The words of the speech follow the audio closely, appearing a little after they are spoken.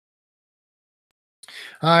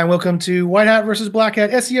Hi, welcome to White Hat versus Black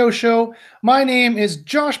Hat SEO show. My name is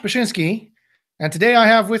Josh Bashinsky, and today I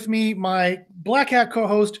have with me my Black Hat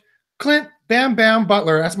co-host, Clint Bam Bam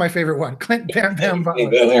Butler. That's my favorite one, Clint Bam Bam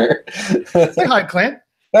Butler. Say hi, Clint.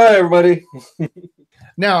 Hi, everybody.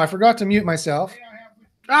 Now, I forgot to mute myself.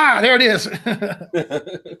 There it is.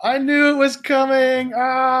 I knew it was coming.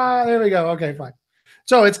 There we go. Okay, fine.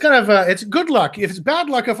 So it's kind of, it's good luck. If it's bad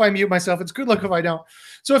luck if I mute myself, it's good luck if I don't.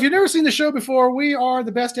 So if you've never seen the show before, we are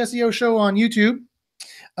the best SEO show on YouTube.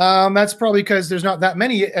 That's probably because there's not that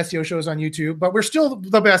many SEO shows on YouTube, but we're still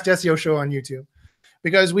the best SEO show on YouTube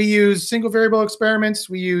because we use single variable experiments.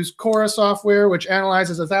 We use Quora software, which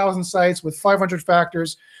analyzes 1,000 sites with 500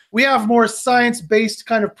 factors. We have more science-based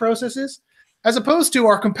kind of processes as opposed to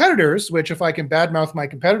our competitors, which if I can badmouth my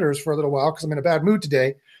competitors for a little while because I'm in a bad mood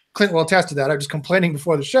today, Clint will attest to that. I was complaining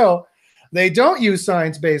before the show. They don't use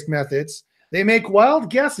science-based methods. They make wild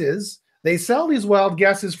guesses. They sell these wild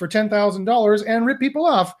guesses for $10,000 and rip people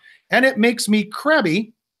off. And it makes me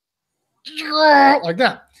crabby like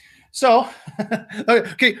that. So,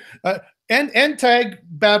 okay. End tag,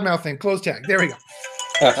 bad mouthing, close tag. There we go.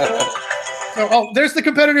 There's the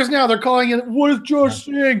competitors now. They're calling in. What is Josh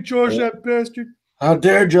saying? Josh, that bastard. How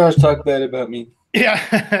dare Josh talk bad about me?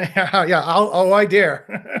 Yeah. I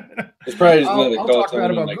dare. It's probably just another call talk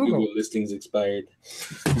bad about my Google listings expired.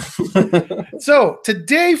 So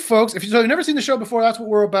today, folks, if you've never seen the show before, that's what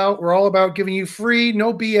we're about. We're all about giving you free,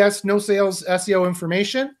 no BS, no sales SEO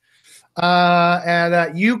information, and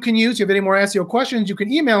that you can use. If you have any more SEO questions, you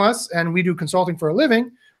can email us, and we do consulting for a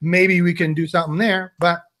living. Maybe we can do something there,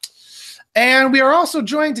 and we are also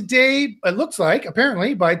joined today, it looks like,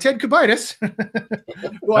 apparently, by Ted Kubitis,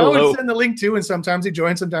 who I always send the link to, and sometimes he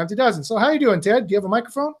joins, sometimes he doesn't. So how are you doing, Ted? Do you have a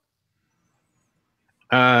microphone?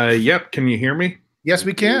 Yep. Can you hear me? Yes,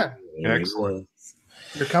 we can. Excellent.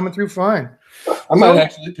 You're coming through fine. I might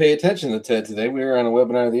actually pay attention to Ted today. We were on a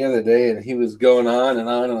webinar the other day, and he was going on, and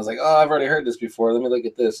I was like, oh, I've already heard this before. Let me look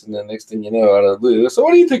at this. And then next thing you know, out of the blue, so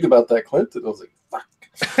what do you think about that, Clint? And I was like, fuck.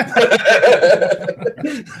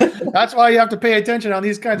 That's why you have to pay attention on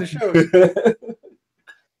these kinds of shows.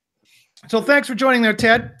 So thanks for joining there,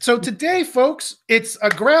 Ted. So today, folks, it's a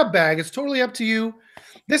grab bag. It's totally up to you.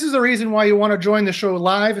 This is the reason why you want to join the show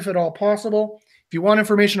live, if at all possible. If you want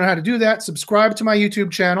information on how to do that, subscribe to my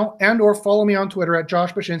YouTube channel and or follow me on Twitter at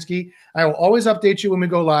Josh Bashinsky. I will always update you when we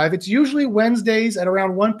go live. It's usually Wednesdays at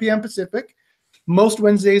around 1 p.m. Pacific. Most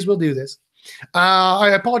Wednesdays we'll do this. I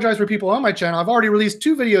apologize for people on my channel. I've already released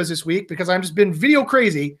 2 videos this week because I've just been video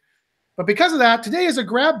crazy. But because of that, today is a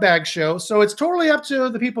grab bag show. So it's totally up to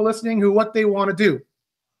the people listening what they want to do.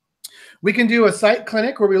 We can do a site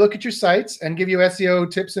clinic where we look at your sites and give you SEO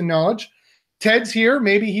tips and knowledge. Ted's here.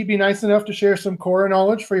 Maybe he'd be nice enough to share some Quora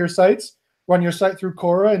knowledge for your sites. Run your site through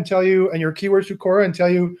Quora and tell you, and your keywords through Quora and tell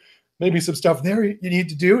you maybe some stuff there you need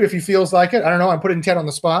to do if he feels like it. I don't know. I'm putting Ted on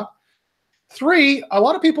the spot. 3, a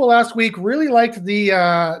lot of people last week really liked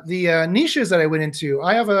the niches that I went into.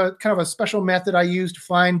 I have a kind of a special method I use to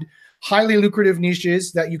find highly lucrative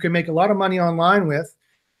niches that you can make a lot of money online with,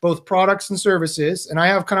 both products and services. And I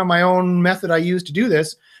have kind of my own method I use to do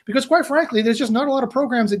this because, quite frankly, there's just not a lot of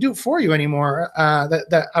programs that do it for you anymore.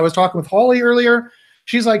 That I was talking with Holly earlier.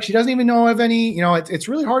 She's like, she doesn't even know of any. It's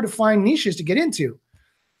really hard to find niches to get into.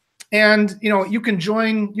 And you can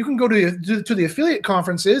go to the affiliate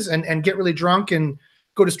conferences and get really drunk and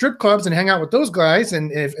go to strip clubs and hang out with those guys.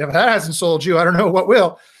 And if that hasn't sold you, I don't know what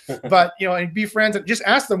will. But and be friends and just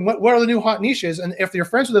ask them what are the new hot niches. And if you're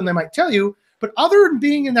friends with them, they might tell you. But other than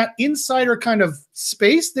being in that insider kind of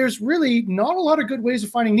space, there's really not a lot of good ways of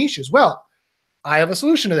finding niches. Well, I have a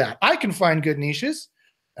solution to that. I can find good niches,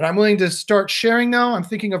 and I'm willing to start sharing now. I'm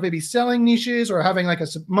thinking of maybe selling niches or having like a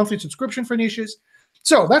monthly subscription for niches.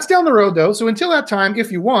 So that's down the road, though. So until that time,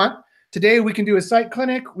 if you want, today we can do a site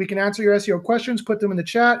clinic. We can answer your SEO questions, put them in the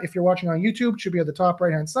chat. If you're watching on YouTube, it should be at the top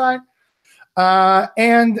right-hand side.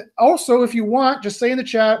 And also, if you want, just say in the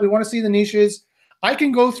chat, we want to see the niches. I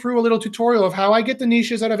can go through a little tutorial of how I get the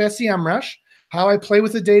niches out of SEMrush, how I play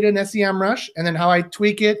with the data in SEMrush, and then how I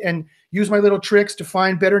tweak it and use my little tricks to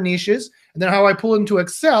find better niches, and then how I pull it into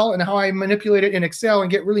Excel and how I manipulate it in Excel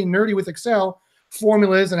and get really nerdy with Excel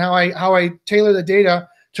formulas and how I tailor the data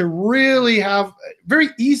to really have very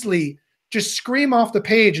easily just scream off the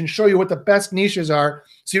page and show you what the best niches are.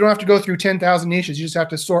 So you don't have to go through 10,000 niches. You just have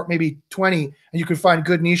to sort maybe 20 and you can find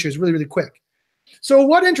good niches really, really quick. So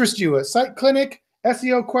what interests you? A site clinic,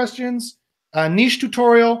 SEO questions, a niche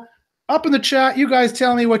tutorial? Up in the chat, you guys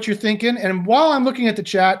tell me what you're thinking. And while I'm looking at the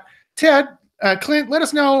chat, Ted, Clint, let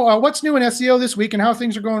us know what's new in SEO this week and how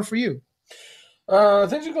things are going for you.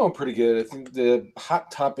 Things are going pretty good. I think the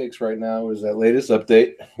hot topics right now is that latest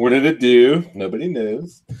update. What did it do? Nobody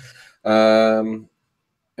knows. And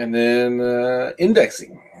then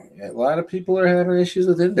indexing. A lot of people are having issues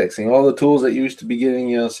with indexing. All the tools that used to be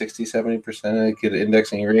getting 60, 70% good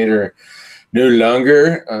indexing rate are no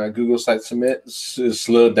longer. Google Site Submit is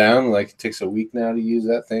slowed down. Like it takes a week now to use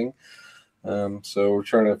that thing. So we're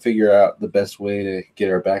trying to figure out the best way to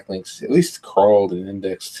get our backlinks at least crawled and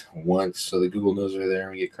indexed once so that Google knows they're there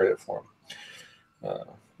and we get credit for them.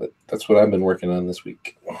 But that's what I've been working on this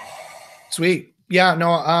week. Sweet. Yeah,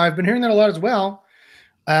 no, I've been hearing that a lot as well.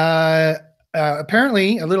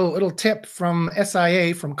 Apparently, a little tip from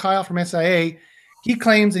SIA, from Kyle from SIA, he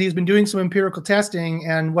claims that he's been doing some empirical testing,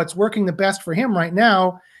 and what's working the best for him right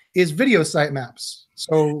now is video sitemaps.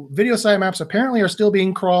 So video sitemaps apparently are still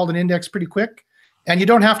being crawled and indexed pretty quick, and you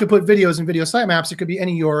don't have to put videos in video sitemaps. It could be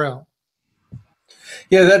any URL.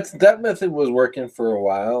 Yeah, that method was working for a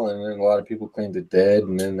while, and then a lot of people claimed it dead,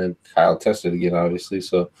 and then Kyle tested again, obviously.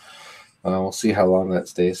 So we'll see how long that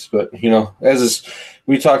stays. But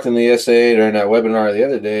we talked in the SA during that webinar the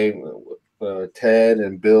other day, Ted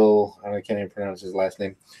and Bill, I can't even pronounce his last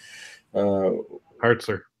name.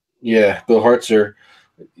 Hartzer. Yeah, Bill Hartzer.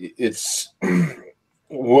 It's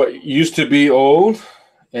what used to be old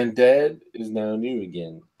and dead is now new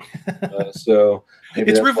again. So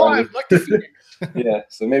maybe it's revived. Like the yeah,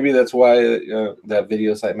 so maybe that's why that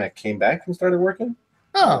video sitemap came back and started working.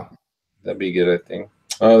 Oh, that'd be good, I think.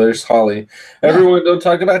 Oh, there's Holly. Everyone, don't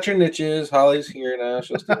talk about your niches. Holly's here now.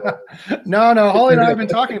 She'll still. No, Holly and I have been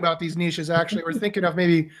talking about these niches. Actually, we're thinking of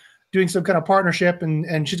maybe doing some kind of partnership,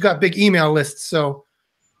 and she's got big email lists. So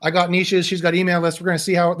I got niches, she's got email lists. We're going to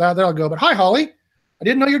see how that'll go. But hi, Holly. I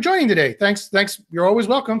didn't know you're joining today. Thanks. You're always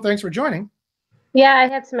welcome. Thanks for joining. Yeah, I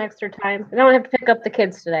had some extra time. I don't have to pick up the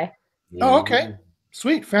kids today. Oh, okay.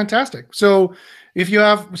 Sweet. Fantastic. So if you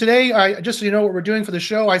have today, just so you know what we're doing for the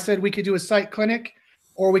show, I said we could do a site clinic,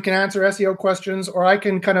 or we can answer SEO questions, or I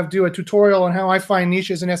can kind of do a tutorial on how I find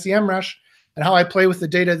niches in SEMrush and how I play with the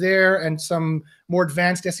data there, and some more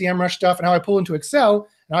advanced SEMrush stuff, and how I pull into Excel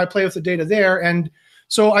and how I play with the data there. And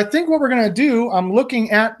so I think what we're going to do, I'm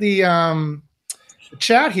looking at the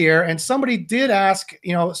chat here, and somebody did ask,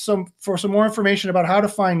 for some more information about how to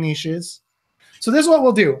find niches. So this is what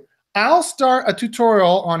we'll do. I'll start a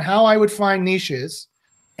tutorial on how I would find niches,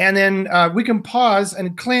 and then we can pause,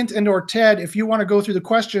 and Clint and or Ted, if you want to go through the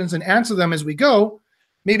questions and answer them as we go,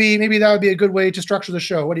 maybe that would be a good way to structure the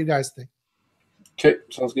show. What do you guys think? Okay,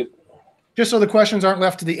 sounds good. Just so the questions aren't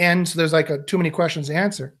left to the end, so there's like too many questions to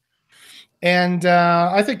answer. And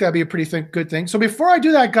I think that'd be a pretty good thing. So before I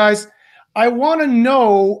do that, guys, I want to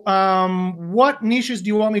know what niches do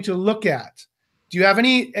you want me to look at? Do you have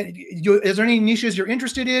any? Is there any niches you're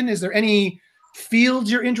interested in? Is there any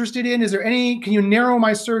fields you're interested in? Is there any? Can you narrow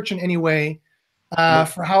my search in any way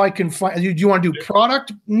for how I can find? Do you want to do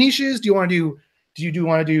product niches? Do you want to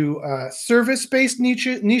do service-based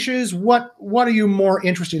niches? What are you more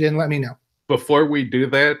interested in? Let me know. Before we do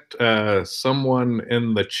that, someone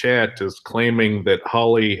in the chat is claiming that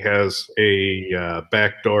Holly has a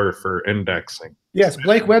backdoor for indexing. Yes,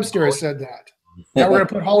 Blake Webster has said that. Now we're going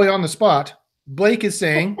to put Holly on the spot. Blake is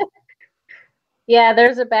saying. Yeah,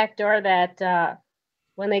 there's a backdoor that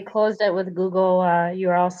when they closed it with Google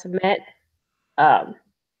URL Submit,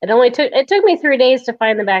 it took me 3 days to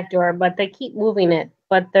find the backdoor, but they keep moving it.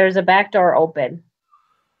 But there's a backdoor open.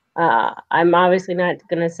 I'm obviously not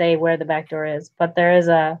going to say where the backdoor is, but there is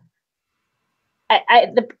a.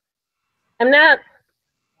 The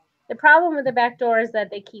problem with the backdoor is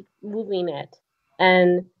that they keep moving it,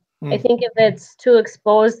 and I think if it's too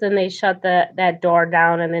exposed, then they shut that door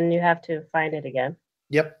down, and then you have to find it again.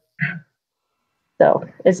 Yep. So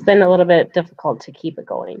it's been a little bit difficult to keep it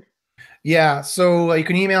going. Yeah, so you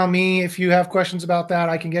can email me if you have questions about that.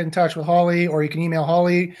 I can get in touch with Holly, or you can email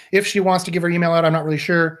Holly if she wants to give her email out. I'm not really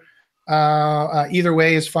sure. Either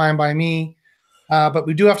way is fine by me. But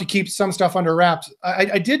we do have to keep some stuff under wraps.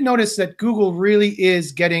 I did notice that Google really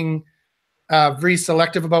is getting very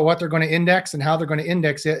selective about what they're going to index and how they're going to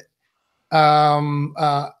index it.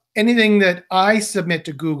 Anything that I submit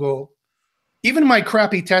to Google, even my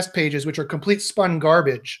crappy test pages, which are complete spun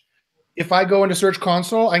garbage, if I go into Search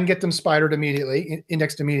Console, I can get them spidered immediately,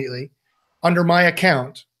 indexed immediately under my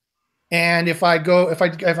account. And if I Google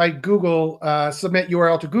submit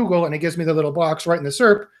URL to Google, and it gives me the little box right in the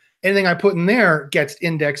SERP, anything I put in there gets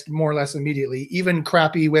indexed more or less immediately, even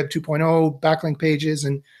crappy Web 2.0 backlink pages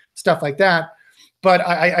and stuff like that. But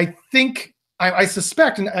I think, I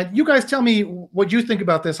suspect, and you guys tell me what you think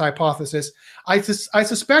about this hypothesis. I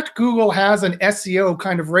suspect Google has an SEO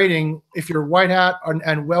kind of rating if you're white hat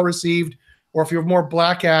and well received or if you're more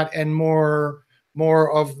Black Hat and more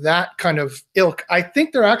of that kind of ilk, I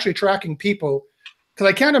think they're actually tracking people, because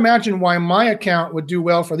I can't imagine why my account would do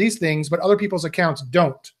well for these things, but other people's accounts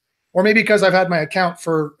don't. Or maybe because I've had my account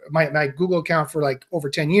for my Google account for like over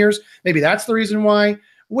 10 years. Maybe that's the reason why.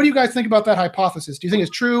 What do you guys think about that hypothesis? Do you think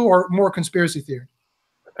it's true or more conspiracy theory?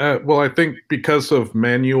 Well, I think because of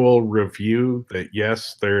manual review, that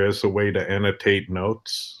yes, there is a way to annotate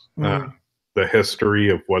notes, the history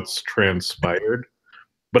of what's transpired.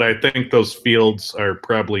 But I think those fields are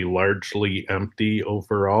probably largely empty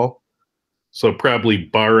overall. So probably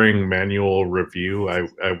barring manual review,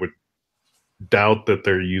 I would doubt that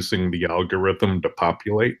they're using the algorithm to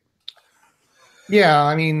populate. Yeah,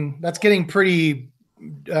 I mean, that's getting pretty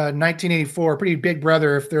 1984, pretty Big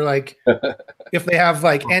Brother if they're like, if they have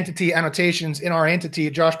like entity annotations in our entity,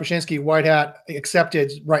 Josh Bashinsky, White Hat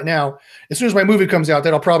accepted right now. As soon as my movie comes out,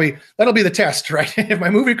 that'll be the test, right? If my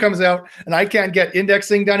movie comes out and I can't get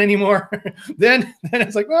indexing done anymore, then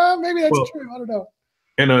it's like, well, maybe that's true. I don't know.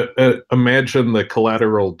 And imagine the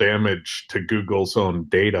collateral damage to Google's own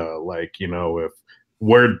data. Like, you know, if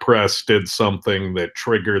WordPress did something that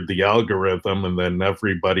triggered the algorithm and then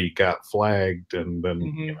everybody got flagged, and then,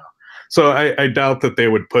 you know. So I doubt that they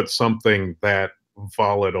would put something that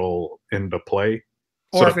volatile into play.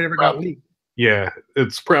 Or if it ever got leaked. Yeah,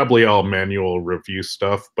 it's probably all manual review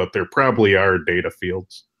stuff, but there probably are data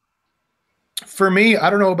fields. For me,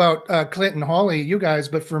 I don't know about Clint and Holly, you guys,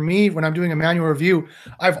 but for me, when I'm doing a manual review,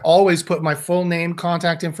 I've always put my full name,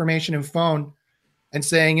 contact information, and phone, and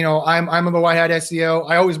saying, you know, I'm the White Hat SEO.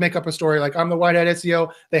 I always make up a story like I'm the White Hat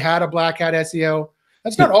SEO. They had a Black Hat SEO.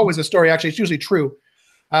 That's not always a story, actually. It's usually true.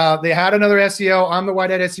 They had another SEO. I'm the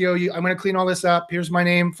White Hat SEO. I'm going to clean all this up. Here's my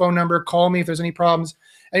name, phone number. Call me if there's any problems.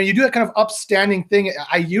 And you do that kind of upstanding thing.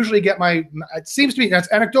 I usually get it seems to me,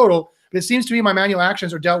 that's anecdotal, but it seems to me my manual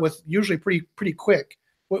actions are dealt with usually pretty quick.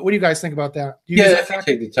 What do you guys think about that? If you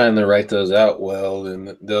take the time to write those out well,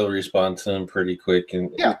 then they'll respond to them pretty quick. And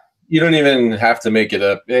yeah, you don't even have to make it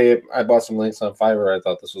up. Hey, I bought some links on Fiverr. I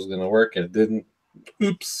thought this was going to work, and it didn't.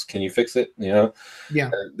 Oops, can you fix it? You know,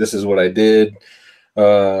 this is what I did.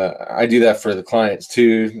 I do that for the clients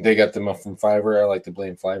too. They got them up from Fiverr. I like to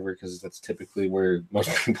blame Fiverr because that's typically where most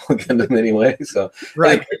people get them anyway. So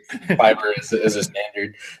right, Fiverr is a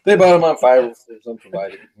standard. They bought them on Fiverr for some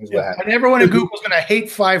provider. And everyone at Google is going to hate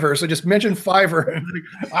Fiverr, so just mention Fiverr.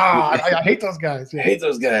 I hate those guys. I hate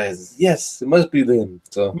those guys. Yes, it must be them.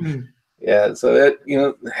 So yeah, so that, you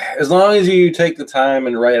know, as long as you take the time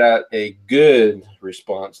and write out a good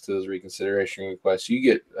response to those reconsideration requests, you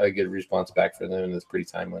get a good response back for them, and it's pretty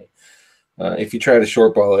timely. If you try to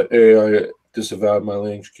shortball it, hey, I disavowed my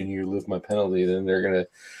links, can you lift my penalty? Then they're gonna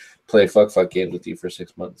play fuck games with you for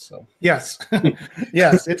 6 months. So yes,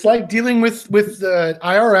 yes, it's like dealing with the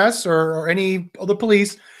IRS or any of the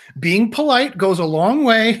police. Being polite goes a long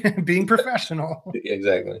way. Being professional.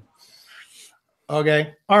 Exactly.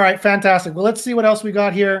 Okay. All right. Fantastic. Well, let's see what else we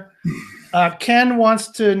got here. Ken wants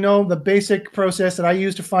to know the basic process that I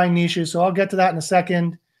use to find niches, so I'll get to that in a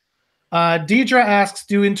second. Deidre asks,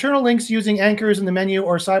 do internal links using anchors in the menu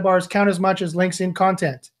or sidebars count as much as links in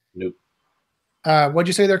content? Nope. What'd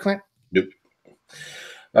you say there, Clint? Nope.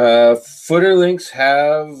 Footer links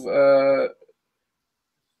have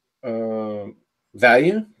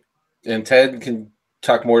value, and Ted can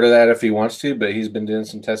talk more to that if he wants to, but he's been doing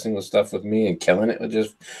some testing with stuff with me and killing it with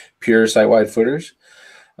just pure site-wide footers.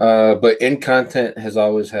 But in content has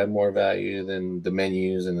always had more value than the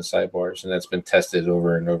menus and the sidebars, and that's been tested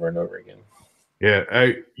over and over and over again. Yeah,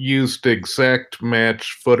 I used exact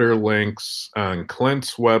match footer links on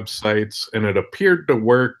Clint's websites, and it appeared to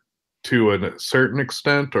work to a certain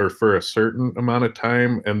extent or for a certain amount of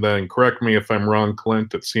time. And then, correct me if I'm wrong,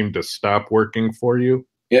 Clint, it seemed to stop working for you.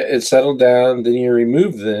 Yeah, it settled down, then you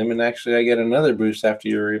remove them, and actually I get another boost after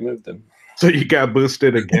you remove them. So you got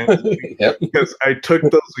boosted again? Yep. Because I took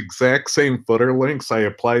those exact same footer links, I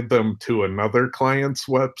applied them to another client's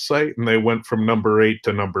website, and they went from number 8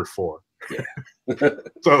 to number 4. Yeah.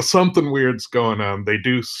 So something weird's going on. They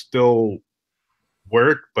do still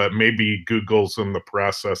work, but maybe Google's in the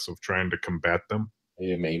process of trying to combat them.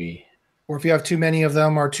 Yeah, maybe. Or if you have too many of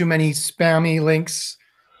them or too many spammy links.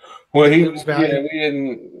 Well, we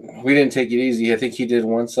didn't take it easy. I think he did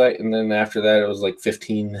one site, and then after that, it was like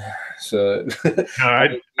 15. So I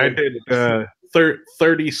did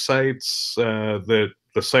 30 sites.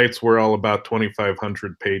 The sites were all about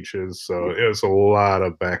 2,500 pages, so it was a lot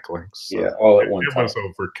of backlinks. So yeah, all at one time. It was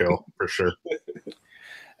overkill for sure.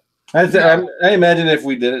 I imagine if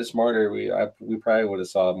we did it smarter, we probably would have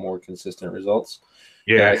saw more consistent results.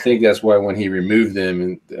 Yeah, and I think that's why when he removed them,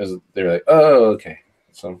 and they were like, "Oh, okay."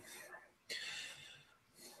 So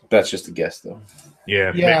That's just a guess, though.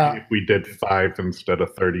 Yeah, Yeah. maybe if we did 5 instead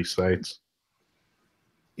of 30 sites.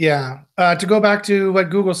 Yeah. To go back to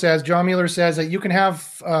what Google says, John Mueller says that you can have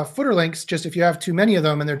footer links just if you have too many of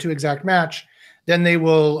them and they're too exact match, then they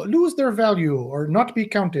will lose their value or not be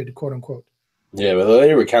counted, quote unquote. Yeah, but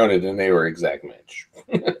they were counted and they were exact match.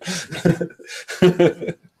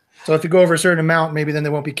 So if you go over a certain amount, maybe then they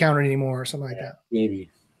won't be counted anymore or something like that. Maybe.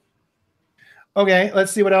 Okay,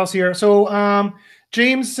 let's see what else here. So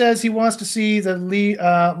James says he wants to see the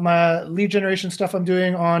my lead generation stuff I'm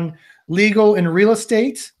doing on legal and real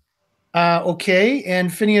estate. Okay,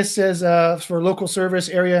 and Phineas says for local service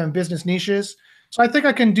area and business niches. So I think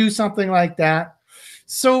I can do something like that.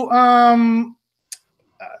 So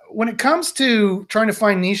when it comes to trying to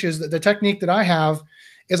find niches, the technique that I have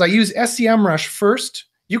is I use SEMrush first.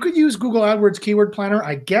 You could use Google AdWords Keyword Planner.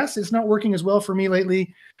 I guess it's not working as well for me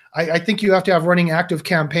lately. I think you have to have running active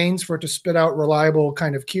campaigns for it to spit out reliable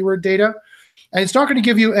kind of keyword data. And it's not going to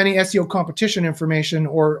give you any SEO competition information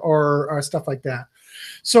or stuff like that.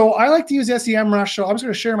 So I like to use SEMrush. So I'm just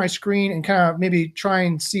going to share my screen and kind of maybe try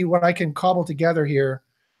and see what I can cobble together here.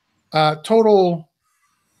 Total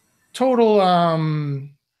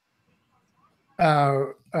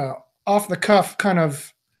off the cuff kind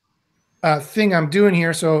of thing I'm doing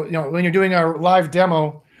here. So, when you're doing a live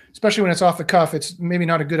demo, especially when it's off the cuff, it's maybe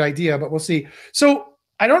not a good idea, but we'll see. So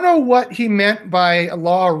I don't know what he meant by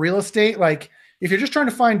law or real estate. Like if you're just trying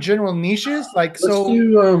to find general niches, like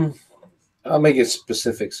I'll make it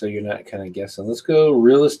specific so you're not kind of guessing. Let's go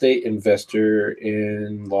real estate investor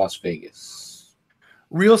in Las Vegas.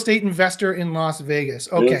 Real estate investor in Las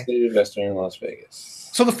Vegas. Okay. Real estate investor in Las Vegas.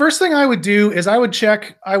 So the first thing I would do is I would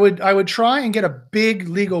try and get a big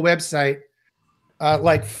legal website,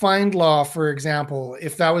 like FindLaw, for example.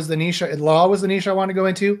 If that was the niche, law was the niche I want to go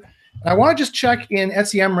into. And I want to just check in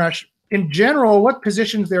SEMrush in general what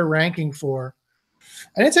positions they're ranking for.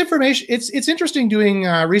 And it's information. It's interesting doing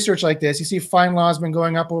research like this. You see, FindLaw has been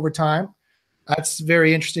going up over time. That's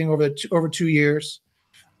very interesting over 2 years.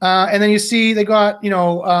 And then you see they got they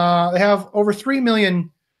have over 3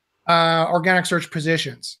 million organic search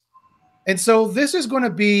positions. And so this is going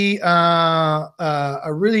to be a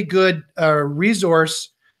really good resource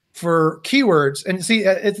for keywords. And see,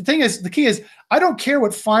 the key is I don't care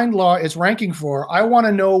what FindLaw is ranking for. I want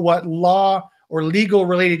to know what law or legal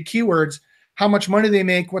related keywords, how much money they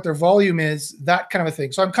make, what their volume is, that kind of a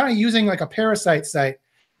thing. So I'm kind of using like a parasite site.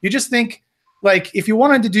 You just think like if you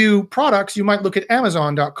wanted to do products, you might look at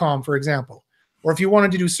Amazon.com, for example. Or if you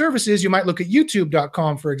wanted to do services, you might look at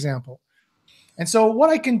YouTube.com, for example. And so what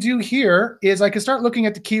I can do here is I can start looking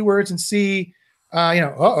at the keywords and see,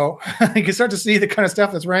 you can start to see the kind of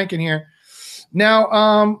stuff that's ranking here.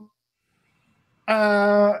 Now,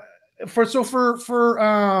 for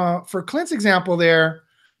Clint's example there,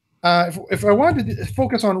 if I wanted to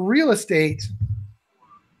focus on real estate,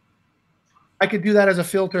 I could do that as a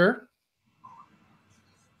filter.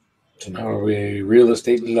 So now are we real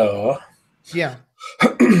estate law? Yeah.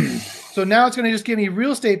 So now it's going to just give me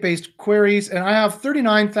real estate based queries, and I have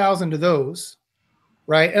 39,000 of those,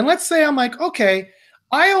 right? And let's say I'm like, okay,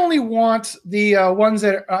 I only want the ones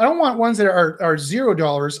that I don't want ones that are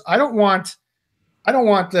 $0. I don't want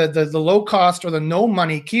the low cost or the no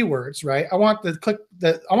money keywords, right? I want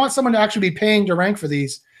I want someone to actually be paying to rank for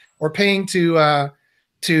these or paying to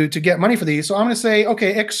get money for these. So I'm going to say,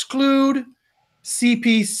 okay, exclude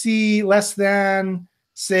CPC less than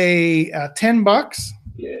say $10.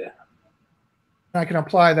 Yeah. I can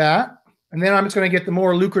apply that. And then I'm just going to get the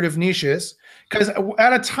more lucrative niches because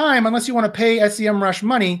at a time, unless you want to pay SEMrush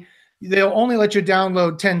money, they'll only let you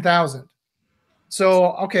download 10,000.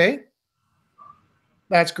 So, okay.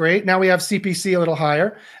 That's great. Now we have CPC a little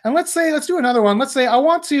higher. And let's do another one. Let's say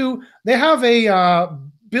they have a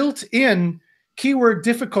built-in keyword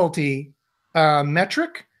difficulty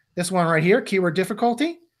metric. This one right here, keyword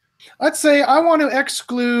difficulty. Let's say I want to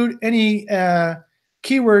exclude any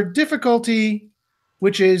keyword difficulty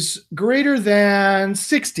which is greater than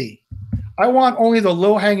 60. I want only the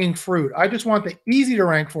low-hanging fruit. I just want the easy to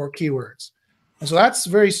rank for keywords. And so that's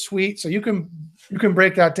very sweet. So you can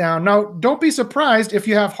break that down. Now, don't be surprised if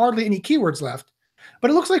you have hardly any keywords left, but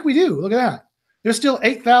it looks like we do. Look at that. There's still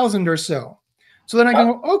 8,000 or so. So then I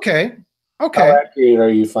go, okay. How accurate are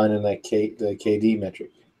you finding that the KD metric?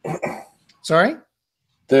 Sorry?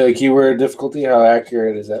 The keyword difficulty, how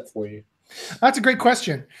accurate is that for you? That's a great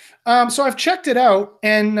question. So I've checked it out,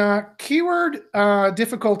 and keyword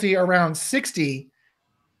difficulty around 60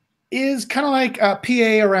 is kind of like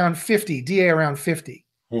PA around 50, DA around 50.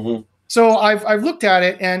 Mm-hmm. So I've looked at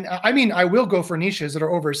it, and I will go for niches that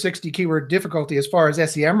are over 60 keyword difficulty as far as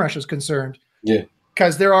SEMrush is concerned. Yeah.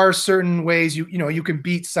 because there are certain ways you can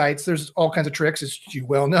beat sites. There's all kinds of tricks, as you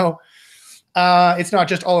well know. It's not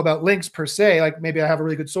just all about links per se. Like maybe I have a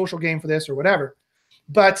really good social game for this or whatever.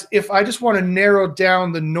 But if I just want to narrow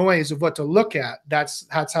down the noise of what to look at, that's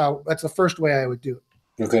the first way I would do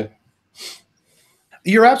it. Okay.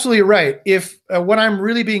 You're absolutely right. If when I'm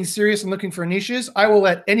really being serious and looking for niches, I will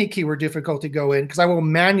let any keyword difficulty go in because I will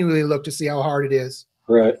manually look to see how hard it is.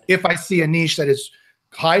 Right. If I see a niche that is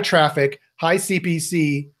high traffic, high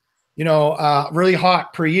CPC, really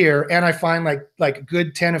hot per year, and I find like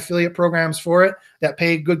good 10 affiliate programs for it that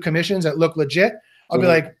pay good commissions that look legit, I'll be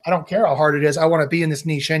like, I don't care how hard it is. I want to be in this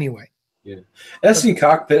niche anyway. Yeah. SE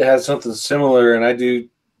Cockpit has something similar, and I do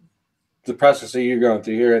the process that you're going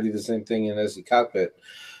through here. I do the same thing in SE Cockpit,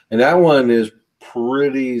 and that one is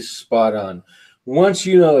pretty spot on. Once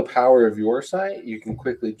you know the power of your site, you can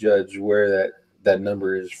quickly judge where that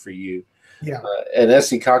number is for you. Yeah. And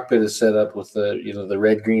SE Cockpit is set up with the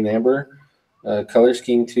red, green, amber color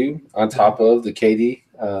scheme too on top of the KD.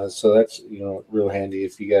 So that's real handy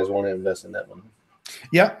if you guys want to invest in that one.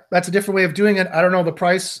 Yeah, that's a different way of doing it. I don't know the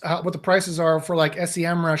price, what the prices are for like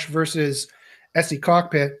SEMrush versus SE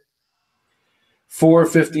Cockpit.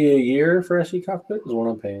 $450 a year for SE Cockpit is what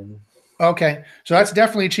I'm paying. Okay, so that's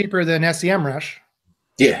definitely cheaper than SEMrush.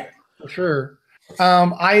 Yeah, for sure.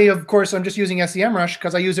 Of course, I'm just using SEMrush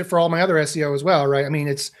because I use it for all my other SEO as well, right? I mean,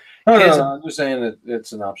 No, I'm just saying that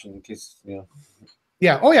it's an option in case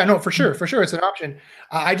Yeah. Oh, yeah. No, for sure. For sure. It's an option.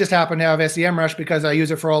 I just happen to have SEMrush because I use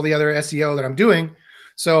it for all the other SEO that I'm doing.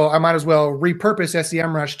 So I might as well repurpose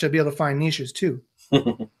SEMrush to be able to find niches too.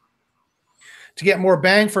 To get more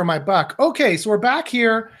bang for my buck. Okay. So we're back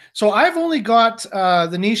here. So I've only got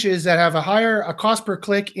the niches that have a cost per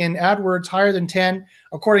click in AdWords higher than 10,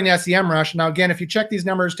 according to SEMrush. Now, again, if you check these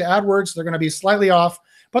numbers to AdWords, they're going to be slightly off,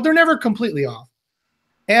 but they're never completely off.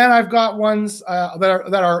 And I've got ones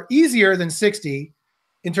that are easier than 60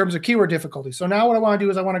 in terms of keyword difficulty. So now what I want to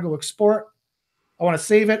do is I want to go export. I want to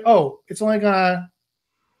save it. Oh, it's going to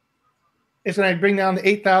bring down the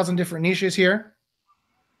 8,000 different niches here.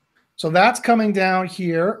 So that's coming down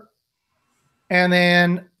here. And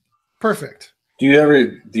then perfect. Do you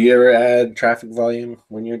ever add traffic volume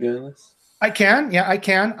when you're doing this? I can. Yeah, I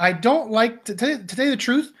can. I don't like to tell you the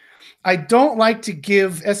truth. I don't like to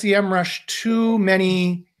give SEMrush too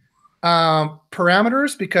many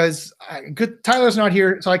parameters because Tyler's not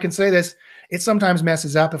here, so I can say this. It sometimes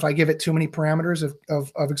messes up if I give it too many parameters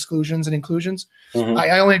of exclusions and inclusions. Mm-hmm.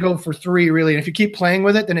 I only go for 3 really, and if you keep playing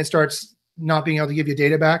with it, then it starts not being able to give you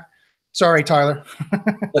data back. Sorry, Tyler.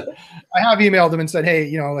 I have emailed them and said,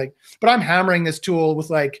 hey, but I'm hammering this tool with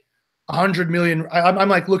like 100 million. I'm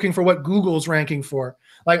like looking for what Google's ranking for.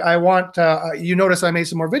 Like I want, you notice I made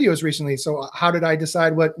some more videos recently. So how did I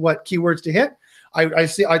decide what keywords to hit? I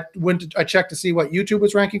checked to see what YouTube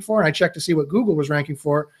was ranking for, and I checked to see what Google was ranking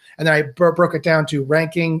for, and then I broke it down to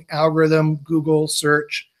ranking, algorithm, Google,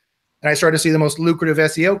 search, and I started to see the most lucrative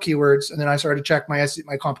SEO keywords, and then I started to check my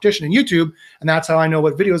competition in YouTube, and that's how I know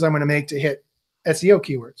what videos I'm going to make to hit SEO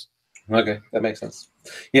keywords. Okay, that makes sense.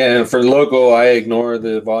 Yeah, and for local, I ignore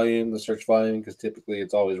the volume, the search volume, because typically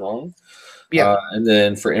it's always wrong. Yeah, and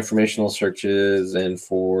then for informational searches and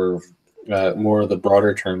for more of the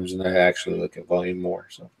broader terms, and I actually look at volume more.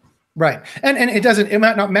 So right, and it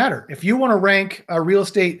might not matter if you want to rank a real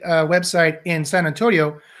estate website in San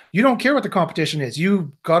Antonio. You don't care what the competition is.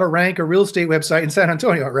 You got to rank a real estate website in San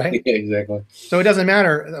Antonio, right? Yeah, exactly. So it doesn't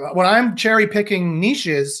matter when I'm cherry picking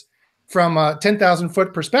niches from a 10,000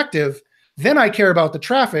 foot perspective. Then I care about the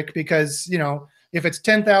traffic because if it's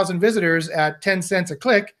 10,000 visitors at 10 cents a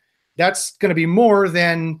click, that's going to be more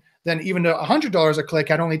than even $100 a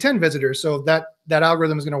click at only 10 visitors. So that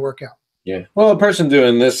algorithm is going to work out. Yeah. Well, a person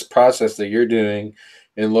doing this process that you're doing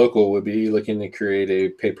in local would be looking to create a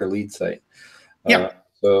pay-per-lead site. Yeah.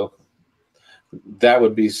 So that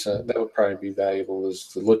would probably be valuable, is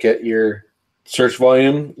to look at your search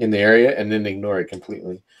volume in the area and then ignore it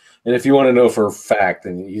completely. And if you want to know for a fact,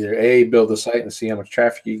 then either build a site and see how much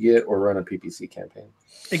traffic you get, or run a PPC campaign.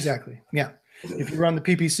 Exactly. Yeah. If you run the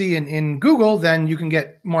PPC in Google, then you can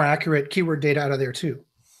get more accurate keyword data out of there too.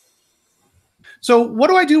 So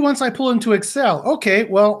what do I do once I pull into Excel? Okay,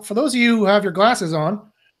 well, for those of you who have your glasses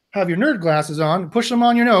on, have your nerd glasses on, push them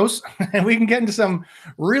on your nose, and we can get into some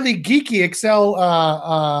really geeky Excel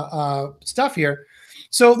stuff here.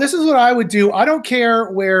 So this is what I would do. I don't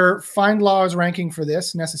care where FindLaw is ranking for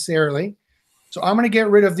this necessarily. So I'm going to get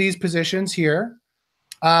rid of these positions here.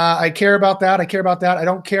 I care about that. I care about that. I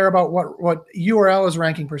don't care about what URL is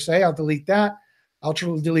ranking per se. I'll delete that. I'll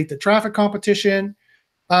delete the traffic competition.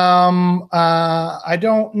 I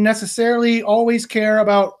don't necessarily always care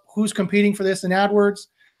about who's competing for this in AdWords.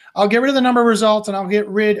 I'll get rid of the number of results, and I'll get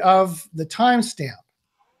rid of the timestamp.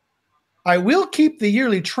 I will keep the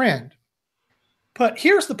yearly trend. But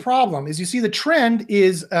here's the problem: is you see the trend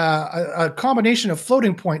is a combination of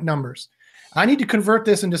floating point numbers. I need to convert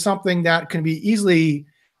this into something that can be easily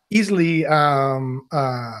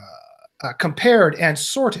compared and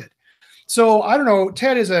sorted. So I don't know,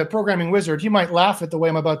 Ted is a programming wizard. He might laugh at the way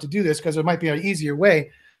I'm about to do this because it might be an easier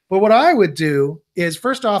way. But what I would do is,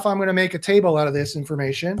 first off, I'm going to make a table out of this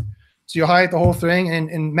information. So you highlight the whole thing, and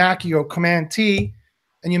in Mac you go Command T,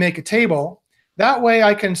 and you make a table. That way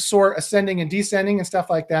I can sort ascending and descending and stuff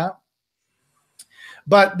like that.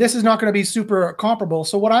 But this is not going to be super comparable.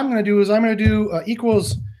 So what I'm going to do is I'm going to do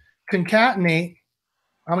equals concatenate.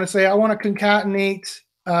 I'm going to say I want to concatenate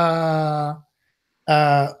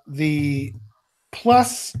the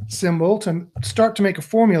plus symbol to start to make a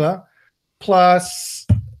formula plus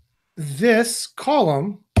this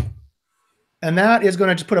column. And that is going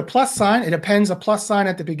to just put a plus sign. It appends a plus sign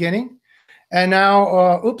at the beginning. And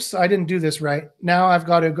now, oops, I didn't do this right. Now I've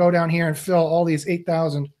got to go down here and fill all these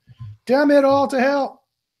 8,000. Damn it all to hell.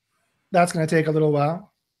 That's going to take a little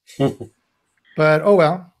while. But, oh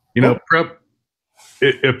well. You know,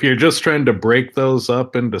 if you're just trying to break those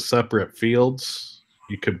up into separate fields,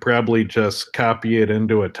 you could probably just copy it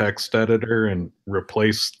into a text editor and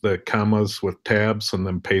replace the commas with tabs and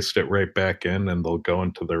then paste it right back in, and they'll go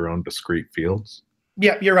into their own discrete fields.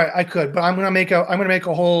 Yeah, you're right. I could, but I'm going to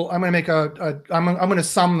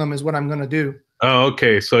sum them is what I'm going to do. Oh,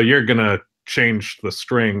 okay. So you're going to change the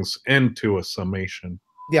strings into a summation.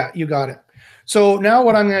 Yeah, you got it. So now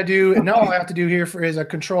what I'm going to do, and now all I have to do here is a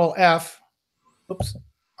Control F. Oops.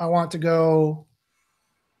 I want to go,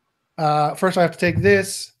 first I have to take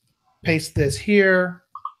this, paste this here.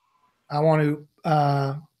 I want to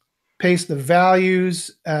paste the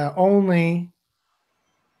values only.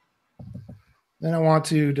 Then I want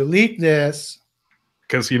to delete this.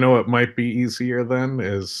 Because you know what might be easier then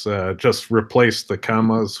is just replace the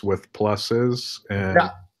commas with pluses and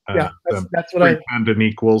that's what and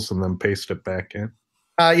equals and then paste it back in.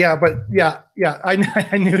 I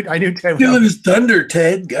knew Ted. Feeling his thunder,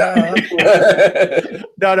 Ted. No.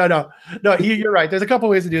 You're right. There's a couple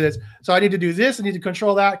ways to do this. So I need to do this. I need to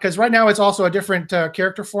control that because right now it's also a different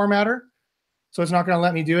character formatter, so it's not going to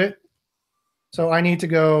let me do it. So I need to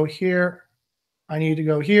go here. I need to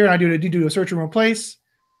go here. And I do a search and replace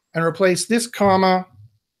this comma,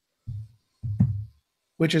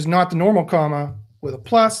 which is not the normal comma, with a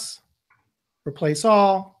plus. Replace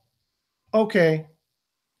all. Okay.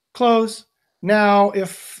 Close. Now,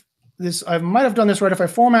 if this, I might have done this right. If I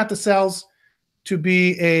format the cells to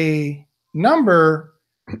be a number,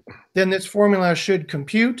 then this formula should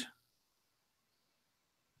compute.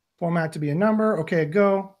 Format to be a number. Okay,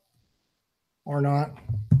 go. Or not.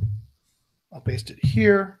 I'll paste it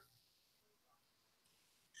here.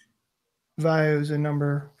 Values and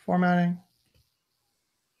number formatting.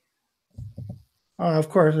 Oh, of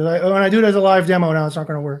course. When I do it as a live demo now, it's not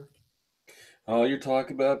going to work. Oh, you're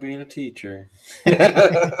talking about being a teacher. Yeah,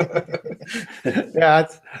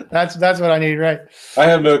 that's what I need, right? I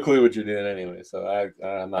have no clue what you're doing anyway, so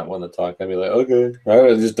I'm not one to talk. I'd be like, okay,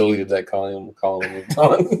 I just deleted that column.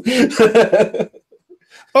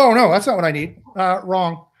 Oh no, that's not what I need.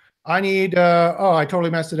 Wrong. I need. I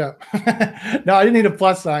totally messed it up. No, I didn't need a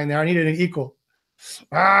plus sign there. I needed an equal.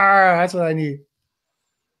 That's what I need.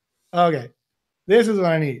 Okay, this is what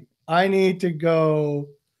I need. I need to go.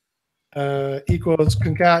 Equals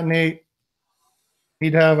concatenate.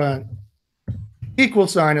 Need to have an equal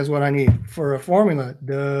sign is what I need for a formula.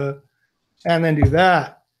 Duh. And then do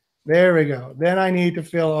that. There we go. Then I need to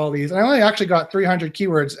fill all these. I only actually got 300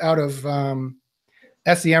 keywords out of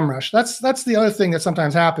SEMrush. That's the other thing that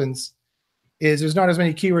sometimes happens is there's not as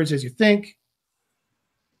many keywords as you think.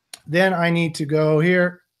 Then I need to go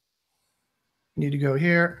here. Need to go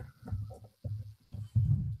here.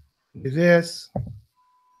 Do this.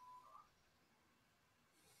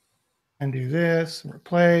 And do this,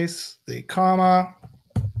 replace the comma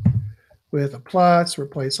with a plus,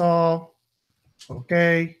 replace all.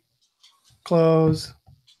 Okay, close.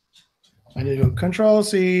 I need to go Control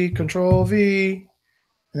C, Control V.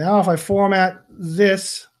 Now if I format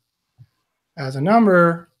this as a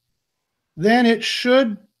number, then it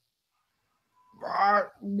should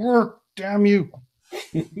work, damn you.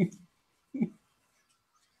 You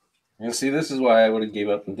see, this is why I would have gave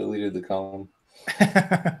up and deleted the column.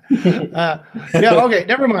 Yeah, okay,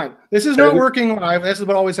 never mind. This is not working live. This is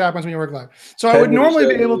what always happens when you work live. So I would normally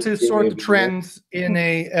be able to sort the trends in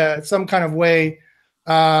a some kind of way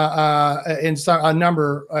in a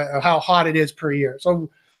number how hot it is per year. So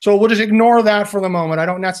So we'll just ignore that for the moment. I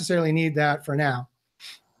don't necessarily need that for now.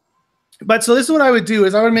 But so this is what I would do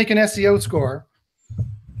is I would make an SEO score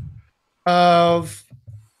of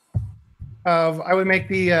I would make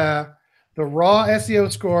the raw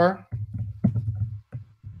SEO score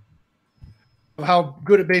of how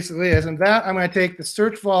good it basically is. And that I'm going to take the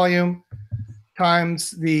search volume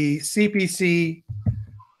times the CPC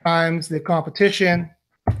times the competition.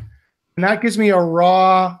 And that gives me a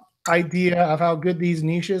raw idea of how good these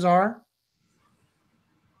niches are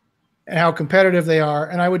and how competitive they are.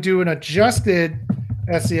 And I would do an adjusted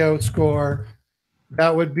SEO score.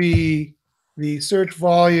 That would be the search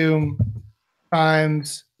volume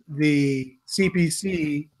times the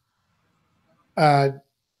CPC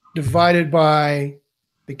divided by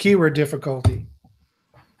the keyword difficulty.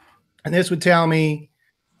 And this would tell me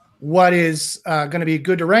what is going to be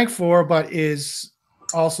good to rank for, but is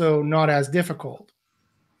also not as difficult.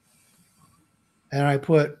 And I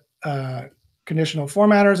put conditional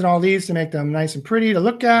formatters and all these to make them nice and pretty to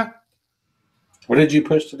look at. What did you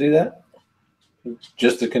push to do that?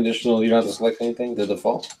 Just the conditional, you don't have to select anything, the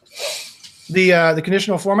default? The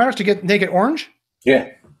conditional formatters to make it orange? Yeah.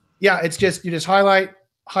 Yeah, it's just, you just highlight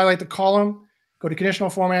the column, go to conditional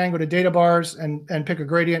formatting, go to data bars, and pick a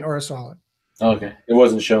gradient or a solid. Okay. It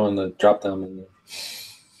wasn't showing the drop down menu.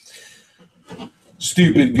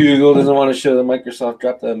 Stupid Google doesn't want to show the Microsoft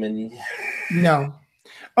drop down menu. No.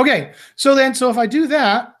 Okay, so if I do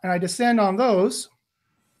that and I descend on those,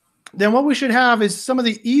 then what we should have is some of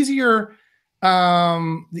the easier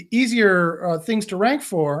things to rank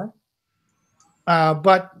for,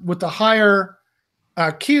 but with the higher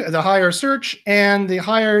the higher search and the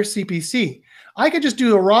higher CPC. I could just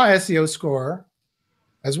do a raw SEO score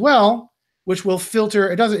as well, which will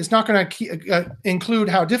filter. It's not going to include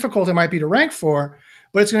how difficult it might be to rank for,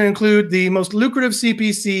 but it's going to include the most lucrative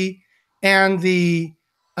CPC and the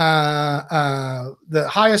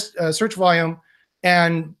highest search volume,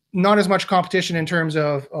 and not as much competition in terms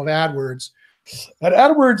of AdWords. At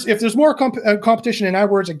AdWords, if there's more competition in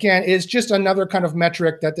AdWords, again, is just another kind of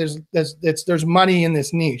metric that there's money in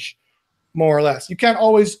this niche, more or less. You can't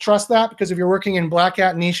always trust that, because if you're working in black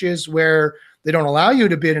hat niches where they don't allow you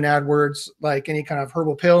to bid in AdWords, like any kind of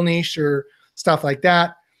herbal pill niche or stuff like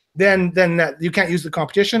that, then that you can't use the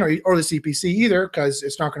competition or the CPC either, because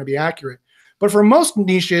it's not going to be accurate. But for most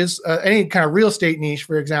niches, any kind of real estate niche,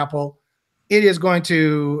 for example, it is going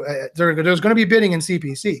to there's going to be bidding in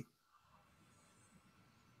CPC.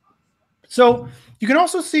 So you can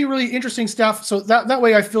also see really interesting stuff. So that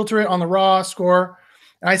way I filter it on the raw score.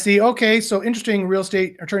 And I see, okay, so interesting real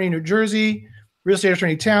estate attorney New Jersey, real estate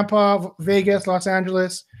attorney Tampa, Vegas, Los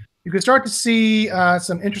Angeles. You can start to see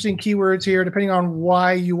some interesting keywords here, depending on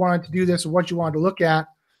why you wanted to do this or what you wanted to look at.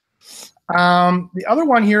 The other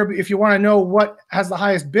one here, if you want to know what has the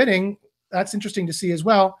highest bidding, that's interesting to see as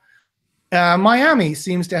well. Miami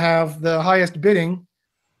seems to have the highest bidding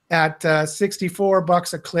at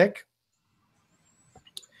 $64 a click.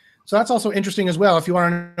 So that's also interesting as well. If you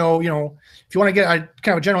want to know, if you want to get a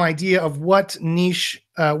kind of a general idea of what niche,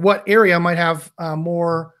 what area might have has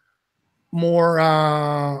more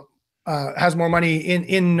money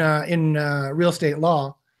in real estate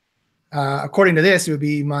law. According to this, it would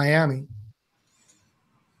be Miami.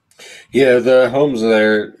 Yeah, the homes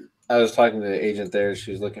there. I was talking to the agent there.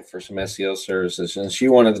 She was looking for some SEO services, and she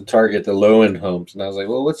wanted to target the low-end homes. And I was like,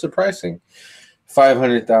 "Well, what's the pricing?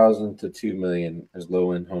 500,000 to 2 million is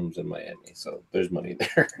low-end homes in Miami. So there's money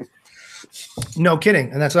there." No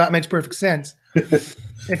kidding, and that makes perfect sense.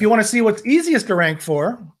 If you want to see what's easiest to rank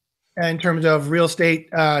for, in terms of real estate,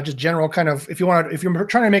 just general kind of, if you're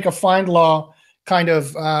trying to make a find law kind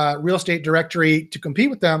of real estate directory to compete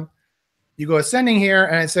with them, you go ascending here,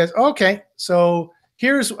 and it says, okay, so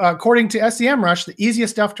here's, according to SEMrush, the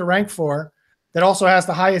easiest stuff to rank for that also has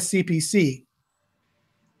the highest CPC.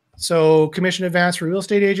 So commission advance for real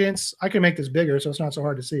estate agents. I can make this bigger so it's not so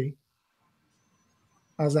hard to see.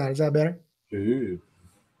 How's that? Is that better? Ooh.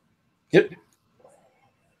 Yep.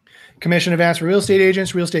 Commission advance for real estate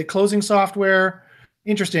agents, real estate closing software.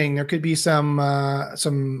 Interesting. There could be some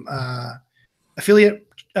affiliate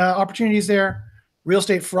opportunities there. Real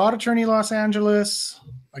estate fraud attorney, Los Angeles.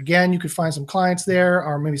 Again, you could find some clients there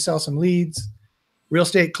or maybe sell some leads. Real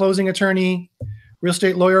estate closing attorney, real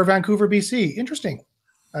estate lawyer, Vancouver, BC. Interesting.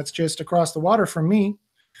 That's just across the water from me,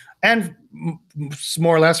 and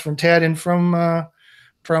more or less from Ted and from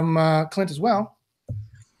Clint as well.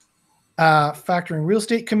 Factoring real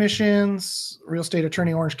estate commissions, real estate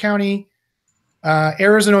attorney, Orange County.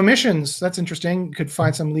 Errors and omissions. That's interesting. You could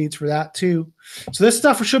find some leads for that too. So this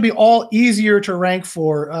stuff should be all easier to rank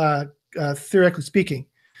for, theoretically speaking.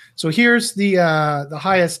 So here's the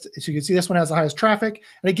highest. So you can see this one has the highest traffic.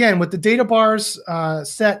 And again, with the data bars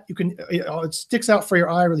set, you can it sticks out for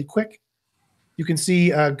your eye really quick. You can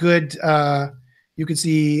see good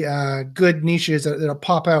good niches that'll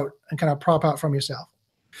pop out and kind of prop out from yourself.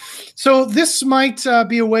 So this might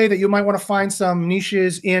be a way that you might want to find some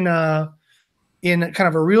niches in kind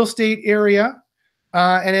of a real estate area,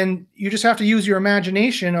 and then you just have to use your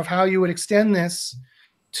imagination of how you would extend this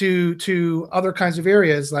to other kinds of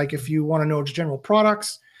areas. Like if you want to know general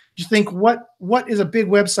products, just think what is a big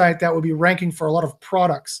website that would be ranking for a lot of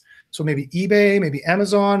products. So maybe eBay, maybe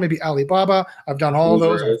Amazon, maybe Alibaba. I've done all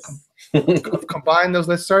those. I've combined those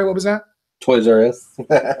lists. Sorry, what was that? Toys R Us.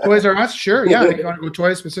 Toys R Us, sure. Yeah, if you want to go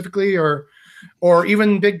toys specifically, or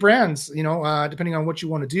even big brands, depending on what you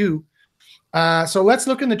want to do. So let's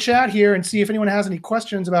look in the chat here and see if anyone has any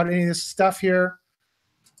questions about any of this stuff here.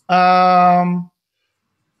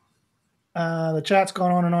 The chat's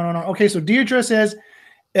gone on and on and on. Okay, so Deirdre says,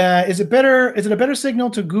 is it a better signal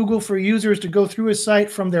to Google for users to go through a site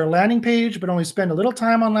from their landing page, but only spend a little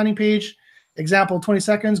time on landing page, example 20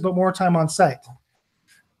 seconds, but more time on site?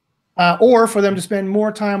 Or for them to spend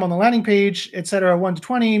more time on the landing page, etc., 1 to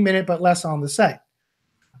 20 minute, but less on the site?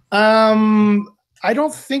 I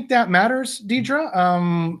don't think that matters, Deidre.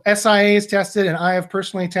 SIA is tested, and I have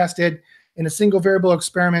personally tested in a single variable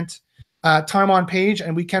experiment time on page,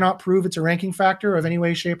 and we cannot prove it's a ranking factor of any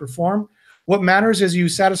way, shape, or form. What matters is you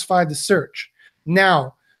satisfied the search.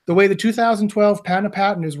 Now, the way the 2012 Panda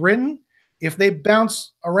patent is written, if they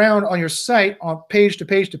bounce around on your site on page to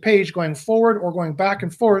page to page, going forward or going back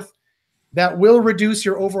and forth, that will reduce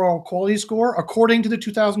your overall quality score according to the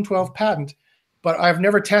 2012 patent. But I've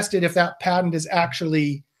never tested if that patent is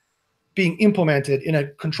actually being implemented in a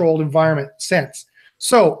controlled environment sense.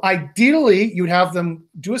 So ideally, you'd have them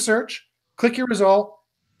do a search, click your result,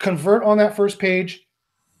 convert on that first page,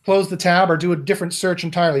 close the tab, or do a different search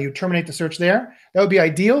entirely. You terminate the search there. That would be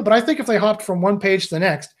ideal. But I think if they hopped from one page to the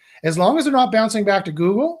next, as long as they're not bouncing back to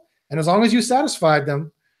Google, and as long as you satisfied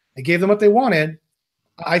them and gave them what they wanted,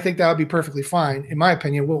 I think that would be perfectly fine, in my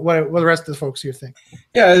opinion. What the rest of the folks here think?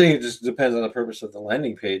 Yeah, I think it just depends on the purpose of the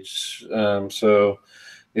landing page. So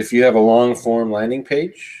if you have a long form landing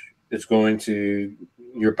page,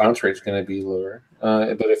 your bounce rate is going to be lower.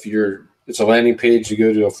 But if it's a landing page, you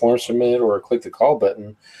go to a form submit or click the call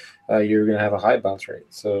button, you're going to have a high bounce rate.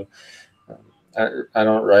 So I'm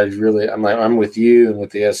with you, and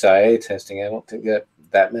with the SIA testing, I don't think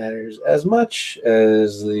that matters as much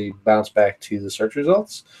as the bounce back to the search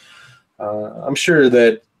results. I'm sure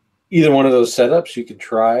that either one of those setups you could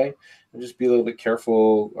try, and just be a little bit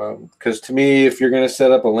careful, because to me, if you're going to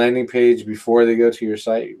set up a landing page before they go to your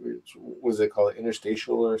site, what do they call it,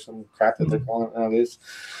 interstitial or some crap that they're calling it nowadays,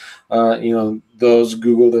 those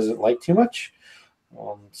Google doesn't like too much.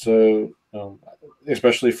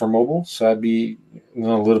 Especially for mobile, so I'd be a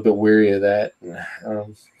little bit weary of that.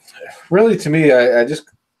 Really, to me, I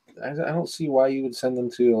don't see why you would send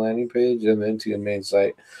them to a landing page and then to your main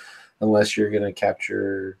site unless you're going to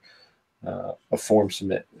capture a form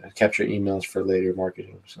submit, capture emails for later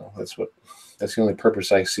marketing. So that's the only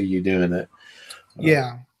purpose I see you doing it.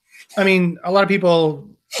 Yeah, I mean, a lot of people,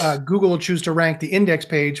 Google will choose to rank the index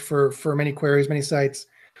page for many queries, many sites,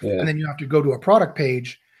 and then you have to go to a product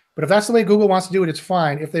page. But if that's the way Google wants to do it, it's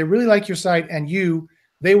fine. If they really like your site and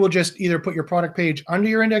they will just either put your product page under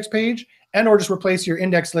your index page or just replace your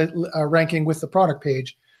index ranking with the product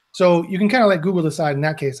page. So you can kind of let Google decide in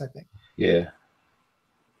that case, I think. Yeah.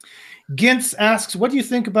 Gintz asks, what do you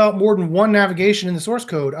think about more than one navigation in the source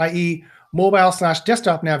code, i.e.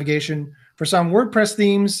 mobile/desktop navigation? For some WordPress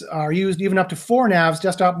themes are used even up to 4 navs,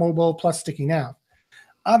 desktop, mobile, plus sticky nav.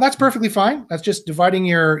 That's perfectly fine. That's just dividing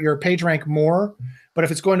your page rank more. But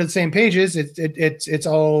if it's going to the same pages, it's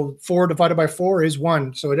all 4 divided by 4 is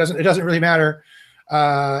 1. So it doesn't really matter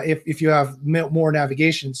if you have more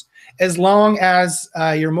navigations, as long as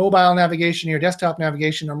your mobile navigation and your desktop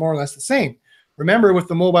navigation are more or less the same. Remember, with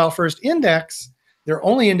the mobile first index, they're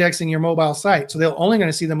only indexing your mobile site, so they're only going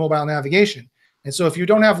to see the mobile navigation. And so if you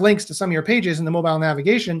don't have links to some of your pages in the mobile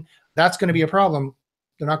navigation, that's going to be a problem.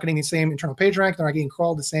 They're not getting the same internal page rank. They're not getting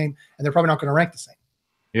crawled the same, and they're probably not going to rank the same.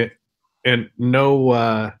 Yeah. And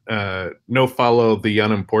no follow the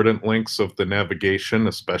unimportant links of the navigation,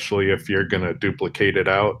 especially if you're going to duplicate it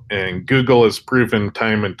out. And Google has proven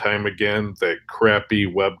time and time again that crappy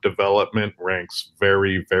web development ranks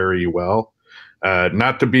very, very well.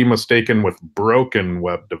 Not to be mistaken with broken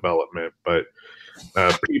web development, but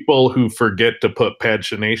people who forget to put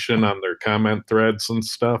pagination on their comment threads and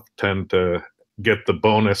stuff tend to get the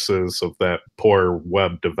bonuses of that poor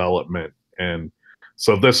web development. And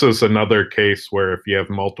So this is another case where if you have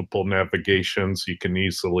multiple navigations, you can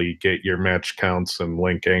easily get your match counts and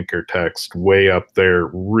link anchor text way up there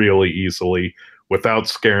really easily without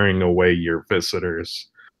scaring away your visitors.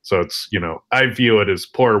 So it's, I view it as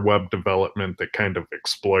poor web development that kind of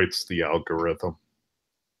exploits the algorithm.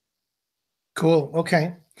 Cool.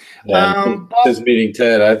 Okay. Yeah, since meeting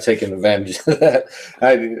Ted, I've taken advantage of that.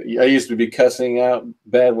 I used to be cussing out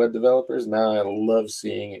bad web developers. Now I love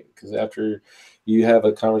seeing it, because after you have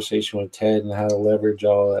a conversation with Ted and how to leverage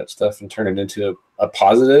all that stuff and turn it into a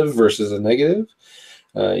positive versus a negative,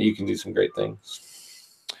 you can do some great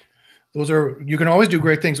things. You can always do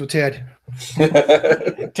great things with Ted.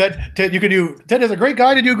 Ted, you can do. Ted is a great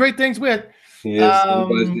guy to do great things with. He is.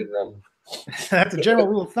 That's a general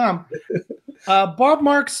rule of thumb. Bob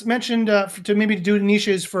Marks mentioned to maybe do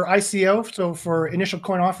niches for ICO, so for initial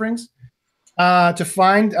coin offerings, to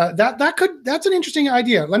find that's an interesting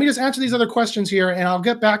idea. Let me just answer these other questions here, and I'll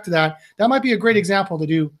get back to that. That might be a great example to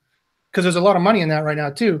do, because there's a lot of money in that right now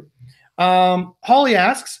too. Holly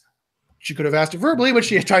asks, she could have asked it verbally, but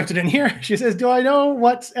she typed it in here. She says, do I know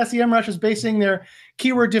what SEMrush is basing their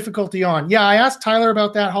keyword difficulty on? Yeah, I asked Tyler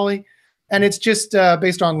about that, Holly, and it's just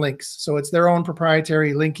based on links. So it's their own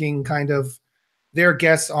proprietary linking, kind of their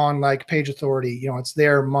guess on like page authority. It's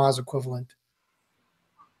their Moz equivalent.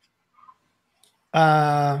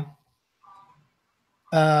 I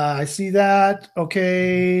see that.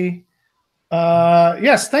 Okay.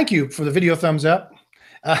 Yes, thank you for the video thumbs up.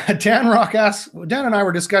 Dan Rock asks, Dan and I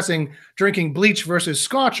were discussing drinking bleach versus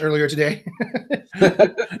scotch earlier today.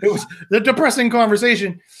 It was the depressing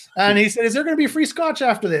conversation. And he said, is there going to be free scotch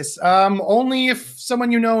after this? Only if someone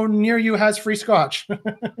near you has free scotch.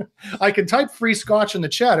 I can type free scotch in the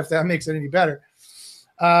chat if that makes it any better.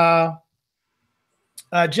 Jeff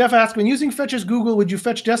asked, when using Fetch as Google, would you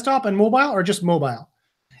fetch desktop and mobile or just mobile?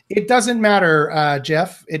 It doesn't matter,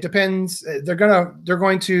 Jeff. It depends. They're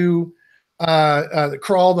going to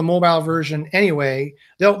crawl the mobile version anyway.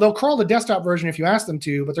 They'll crawl the desktop version if you ask them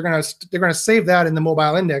to, but they're gonna save that in the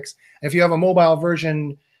mobile index. And if you have a mobile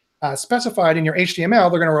version specified in your HTML,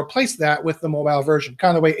 they're gonna replace that with the mobile version,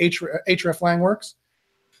 kind of the way hreflang works.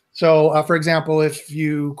 So, for example, if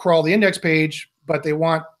you crawl the index page, but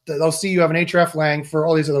they'll see you have an hreflang for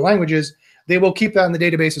all these other languages, they will keep that in the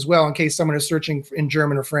database as well in case someone is searching in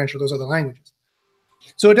German or French or those other languages.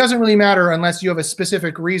 So it doesn't really matter unless you have a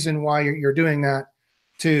specific reason why you're doing that,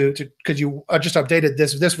 because you just updated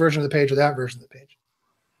this version of the page or that version of the page.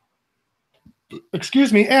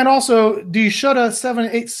 Excuse me. And also,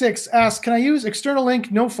 Dshutta786 asks, can I use external link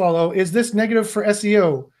nofollow? Is this negative for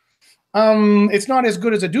SEO? It's not as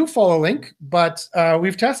good as a dofollow link, but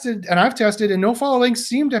we've tested, and I've tested, and nofollow links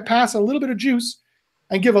seem to pass a little bit of juice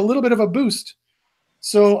and give a little bit of a boost.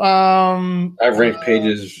 So I've ranked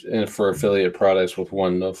pages for affiliate products with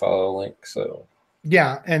one nofollow link. So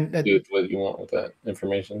yeah, and do what you want with that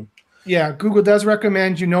information. Yeah, Google does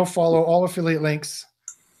recommend you nofollow all affiliate links.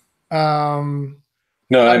 No,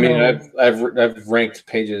 I mean I've ranked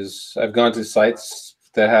pages. I've gone to sites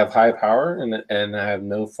that have high power and I have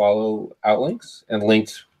no follow outlinks and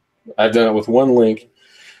linked. I've done it with one link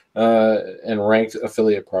and ranked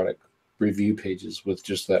affiliate product review pages with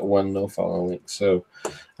just that one nofollow link. So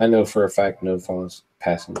I know for a fact nofollow is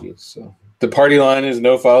passing juice. So the party line is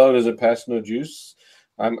nofollow. Does it pass no juice?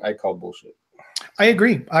 I call bullshit. I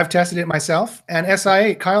agree. I've tested it myself, and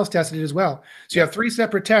SI8, Kyle's tested it as well. So you have 3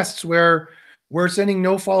 separate tests where we're sending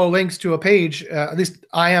nofollow links to a page. At least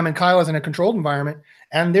I am, and Kyle is in a controlled environment,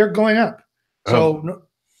 and they're going up. So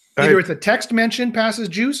either it's a text mention passes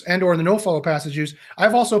juice and or the nofollow passes juice.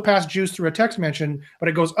 I've also passed juice through a text mention, but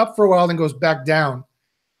it goes up for a while, then goes back down,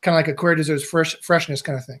 kind of like a query deserves freshness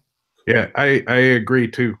kind of thing. Yeah, I agree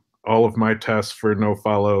too. All of my tests for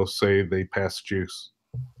nofollow say they pass juice.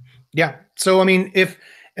 Yeah. So I mean,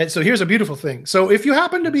 so here's a beautiful thing. So if you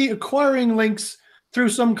happen to be acquiring links through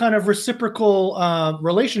some kind of reciprocal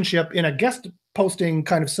relationship in a guest posting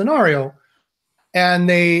kind of scenario, and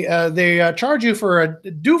they charge you for a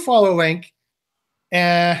dofollow link,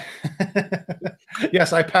 and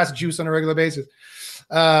yes, I pass juice on a regular basis,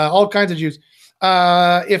 all kinds of juice.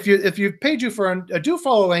 If you paid you for a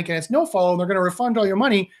dofollow link and it's nofollow, and they're going to refund all your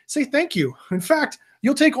money, say thank you. In fact,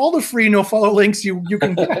 you'll take all the free nofollow links you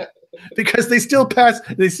can get because they still pass.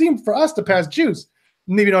 They seem for us to pass juice.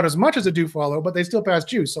 Maybe not as much as a dofollow, but they still pass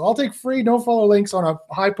juice. So I'll take free nofollow links on a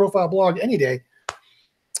high-profile blog any day.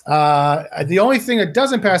 The only thing that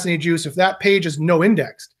doesn't pass any juice if that page is no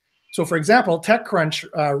indexed. So, for example, TechCrunch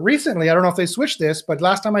recently, I don't know if they switched this, but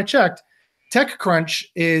last time I checked, TechCrunch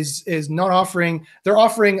is not offering. They're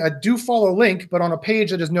offering a dofollow link, but on a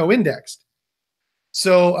page that is no indexed.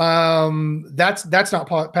 So that's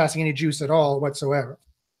not passing any juice at all whatsoever.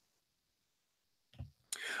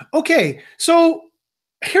 Okay, so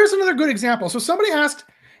here's another good example. So somebody asked,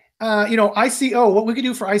 ICO, what we could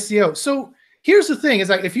do for ICO. So here's the thing: is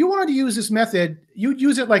like if you wanted to use this method, you'd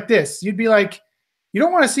use it like this. You'd be like, you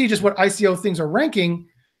don't want to see just what ICO things are ranking.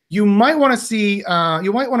 You might want to see,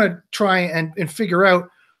 you might want to try and figure out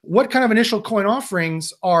what kind of initial coin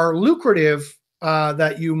offerings are lucrative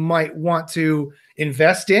that you might want to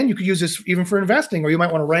invest in. You could use this even for investing, or you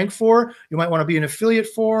might want to rank for, you might want to be an affiliate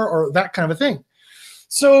for, or that kind of a thing.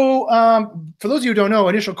 So for those of you who don't know,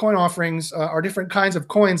 initial coin offerings are different kinds of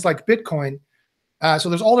coins like Bitcoin. So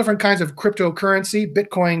there's all different kinds of cryptocurrency,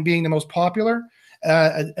 Bitcoin being the most popular.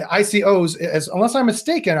 ICOs, unless I'm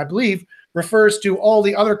mistaken, I believe, refers to all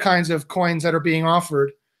the other kinds of coins that are being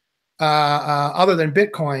offered other than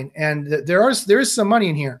Bitcoin. And there is some money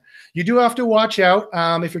in here. You do have to watch out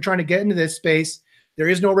if you're trying to get into this space. There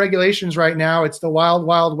is no regulations right now. It's the wild,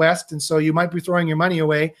 wild west. And so you might be throwing your money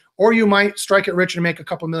away, or you might strike it rich and make a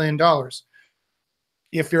couple $1 million.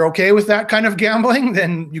 If you're okay with that kind of gambling,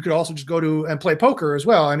 then you could also just go to and play poker as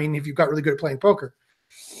well. I mean, if you've got really good at playing poker.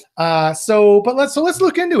 Let's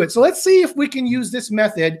look into it. So let's see if we can use this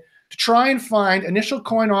method to try and find initial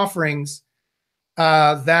coin offerings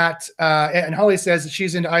and Holly says that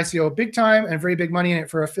she's into ICO big time and very big money in it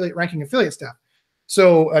for ranking affiliate stuff.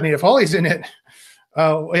 So, I mean, if Holly's in it,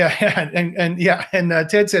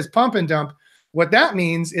 Ted says pump and dump. What that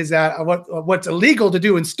means is that what's illegal to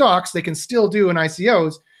do in stocks, they can still do in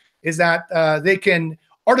ICOs, is that they can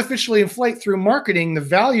artificially inflate through marketing the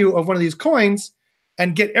value of one of these coins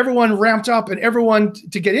and get everyone ramped up and everyone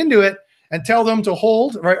to get into it and tell them to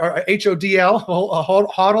hold, right, or HODL,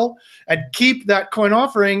 hodl, and keep that coin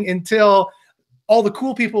offering until all the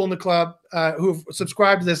cool people in the club who've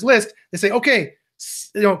subscribed to this list, they say, okay,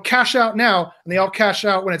 cash out now, and they all cash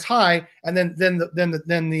out when it's high, and then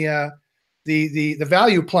the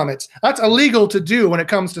value plummets. That's illegal to do when it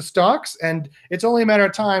comes to stocks, and it's only a matter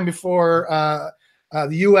of time before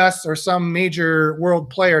the U.S. or some major world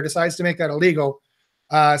player decides to make that illegal.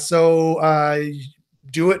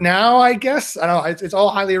 Do it now, I guess. I don't know. It's all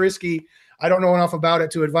highly risky. I don't know enough about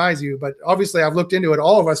it to advise you, but obviously I've looked into it.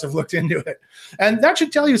 All of us have looked into it. And that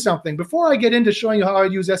should tell you something. Before I get into showing you how I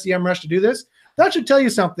use SEMrush to do this, that should tell you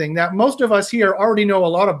something that most of us here already know a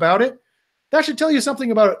lot about it. That should tell you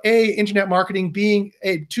something about internet marketing, being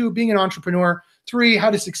an entrepreneur, 3, how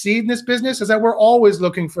to succeed in this business, is that we're always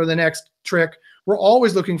looking for the next trick. We're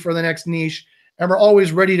always looking for the next niche, and we're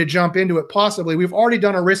always ready to jump into it. Possibly, we've already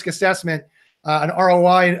done a risk assessment, an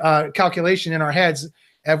ROI calculation in our heads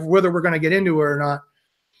of whether we're going to get into it or not.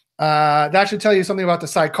 That should tell you something about the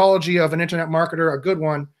psychology of an internet marketer, a good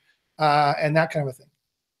one, and that kind of a thing.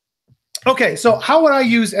 Okay, so how would I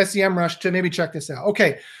use SEMrush to maybe check this out?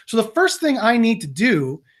 Okay, so the first thing I need to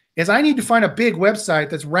do is I need to find a big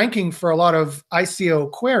website that's ranking for a lot of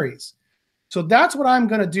ICO queries. So that's what I'm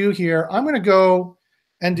going to do here. I'm going to go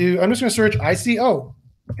and I'm just going to search ICO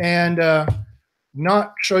and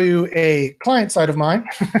not show you a client side of mine.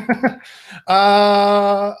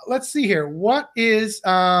 Let's see here. What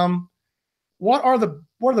are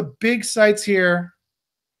the big sites here?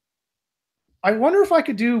 I wonder if I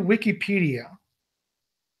could do Wikipedia.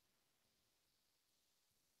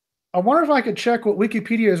 I wonder if I could check what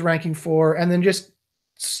Wikipedia is ranking for and then just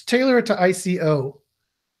tailor it to ICO.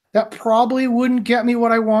 That probably wouldn't get me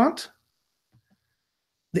what I want.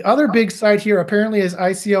 The other big site here apparently is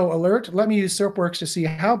ICO Alert. Let me use SERPworks to see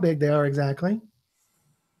how big they are exactly.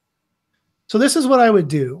 So this is what I would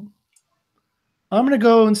do. I'm going to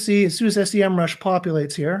go and see as soon as SEMrush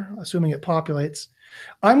populates here, assuming it populates.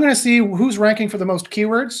 I'm going to see who's ranking for the most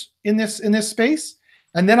keywords in this space,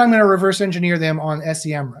 and then I'm going to reverse engineer them on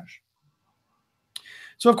SEMrush.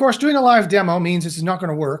 So of course, doing a live demo means this is not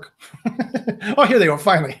going to work. Oh, here they go,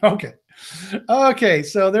 finally. Okay. Okay,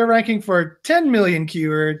 so they're ranking for 10 million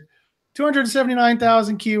keywords,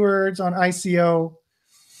 279,000 keywords on ICO.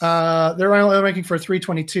 They're only ranking for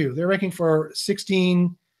 322. They're ranking for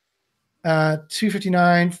 16,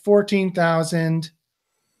 259, 14,000,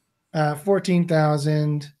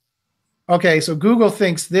 14,000. Okay, so Google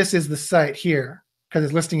thinks this is the site here because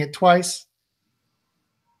it's listing it twice.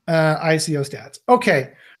 ICO stats.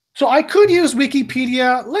 Okay, so I could use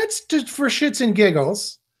Wikipedia. Let's just, for shits and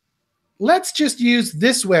giggles, let's just use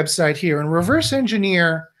this website here and reverse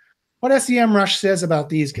engineer what SEMrush says about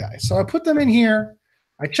these guys. So I put them in here.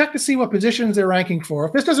 I check to see what positions they're ranking for.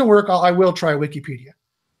 If this doesn't work, I will try Wikipedia.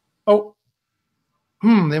 Oh,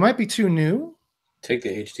 they might be too new. Take the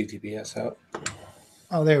HTTPS out.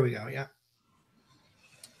 Oh, there we go. Yeah.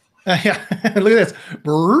 Yeah, look at this.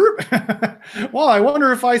 Well, I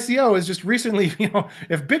wonder if ICO is just recently,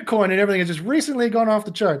 if Bitcoin and everything has just recently gone off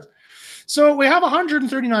the charts. So we have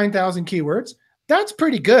 139,000 keywords. That's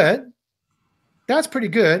pretty good. That's pretty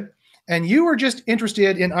good. And you were just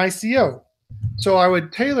interested in ICO. So I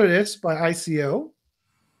would tailor this by ICO.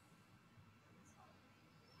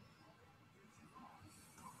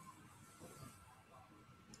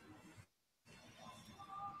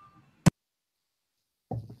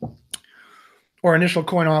 Or initial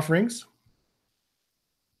coin offerings.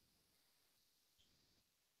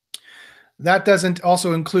 That doesn't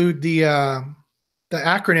also include the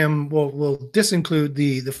acronym. Will disinclude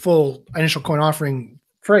the full initial coin offering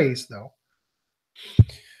phrase, though.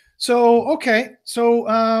 So okay,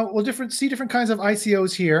 so we'll see different kinds of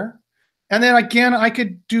ICOs here, and then again, I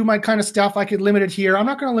could do my kind of stuff. I could limit it here. I'm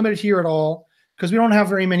not going to limit it here at all because we don't have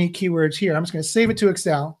very many keywords here. I'm just going to save it to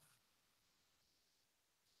Excel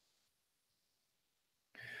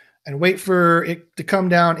and wait for it to come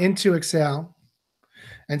down into Excel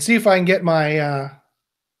and see if I can get my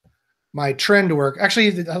my trend to work. Actually,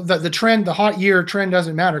 the trend, the hot year trend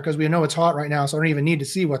doesn't matter because we know it's hot right now, so I don't even need to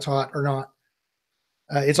see what's hot or not.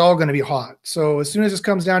 It's all going to be hot. So as soon as this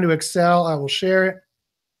comes down to Excel, I will share it.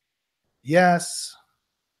 Yes.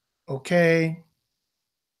 Okay.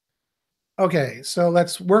 Okay, so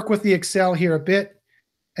let's work with the Excel here a bit.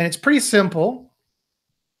 And it's pretty simple.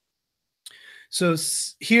 So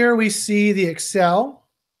here we see the Excel.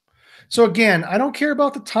 So again, I don't care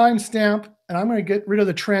about the timestamp, and I'm going to get rid of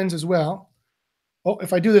the trends as well. Oh,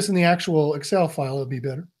 if I do this in the actual Excel file, it'll be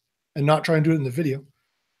better and not try and do it in the video.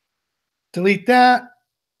 Delete that.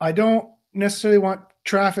 I don't necessarily want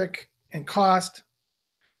traffic and cost.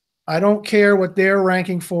 I don't care what they're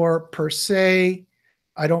ranking for per se.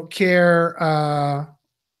 I don't care about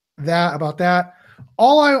that.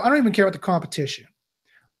 I don't even care about the competition.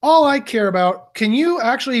 All I care about, can you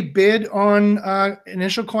actually bid on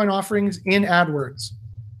initial coin offerings in AdWords?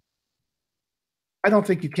 I don't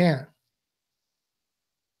think you can.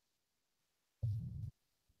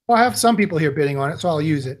 Well, I have some people here bidding on it, so I'll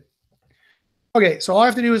use it. Okay, so all I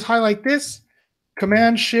have to do is highlight this,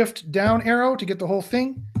 Command-Shift down arrow to get the whole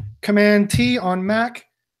thing, Command-T on Mac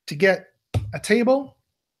to get a table.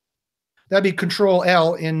 That'd be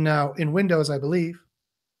Control-L in Windows, I believe.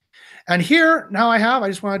 And here, now I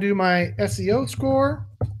just want to do my SEO score.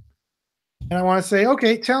 And I want to say,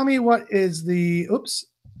 okay, tell me what is the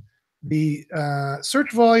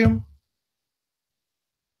search volume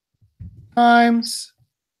times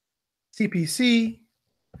CPC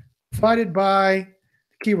divided by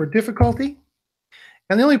keyword difficulty.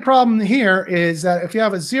 And the only problem here is that if you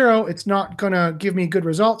have a 0, it's not going to give me good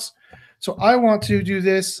results. So I want to do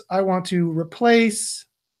this. I want to replace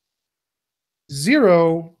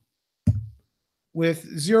 0 with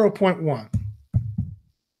 0.1.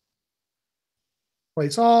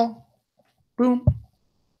 Place all. Boom.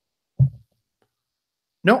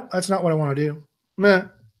 No, that's not what I want to do. Meh.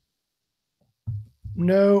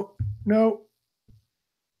 No. Go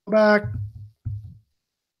back.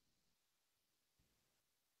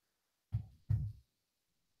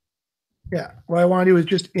 Yeah, what I want to do is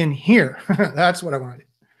just in here. That's what I want to do.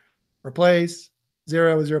 Replace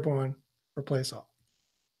 0 with 0.1. Replace all.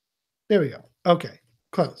 There we go. Okay,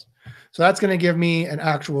 close. So that's going to give me an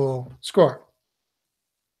actual score.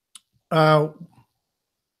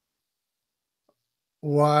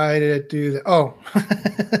 Why did it do that? Oh,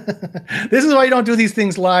 this is why you don't do these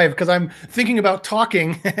things live, because I'm thinking about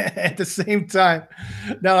talking at the same time.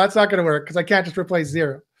 No, that's not going to work because I can't just replace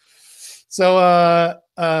 0. So,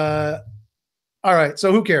 all right.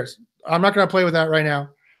 So who cares? I'm not going to play with that right now.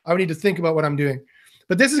 I would need to think about what I'm doing.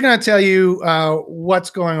 But this is going to tell you what's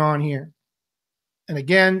going on here. And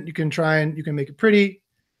again, you can make it pretty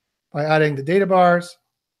by adding the data bars.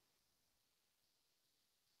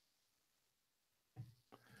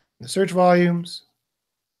 The search volumes.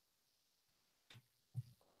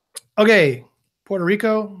 Okay, Puerto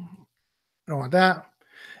Rico. I don't want that.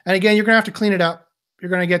 And again, you're going to have to clean it up.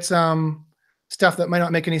 You're going to get some stuff that might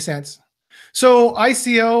not make any sense. So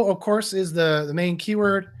ICO, of course, is the main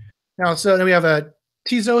keyword. Now, so then we have a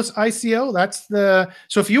Tezos ICO. That's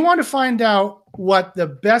so if you want to find out what the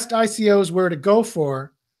best ICOs were to go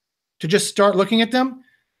for, to just start looking at them,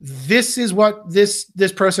 this is what this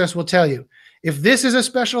process will tell you. If this is a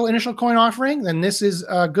special initial coin offering, then this is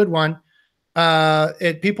a good one.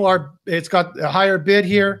 It's got a higher bid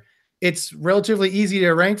here. It's relatively easy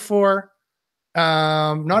to rank for.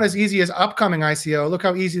 Not as easy as upcoming ICO. Look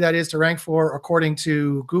how easy that is to rank for according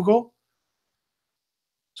to Google.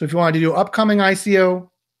 So if you want to do upcoming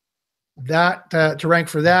ICO, that to rank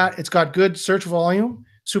for that, it's got good search volume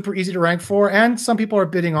super easy to rank for, and some people are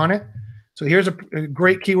bidding on it. So here's a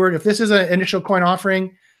great keyword. If this is an initial coin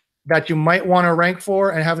offering that you might want to rank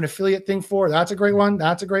for and have an affiliate thing for, that's a great one.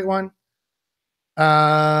 That's a great one.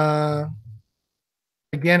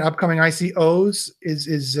 Again, upcoming ICOs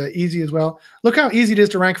is easy as well. Look how easy it is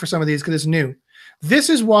to rank for some of these because it's new. This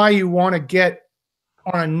is why you want to get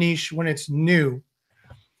on a niche when it's new.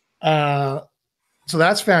 So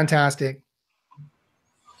that's fantastic.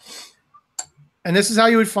 And this is how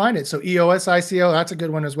you would find it. So EOS ICO, that's a good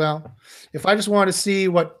one as well. If I just want to see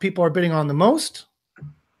what people are bidding on the most,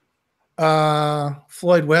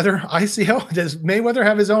 Floyd Weather ICO. Does Mayweather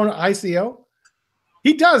have his own ICO?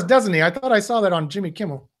 He does, doesn't he? I thought I saw that on Jimmy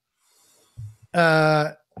Kimmel.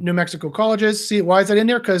 New Mexico colleges. See, why is that in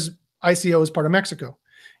there? Because ICO is part of Mexico.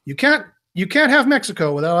 You can't have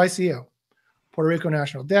Mexico without ICO. Puerto Rico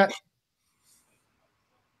national debt.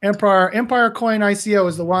 Empire Coin ICO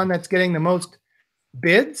is the one that's getting the most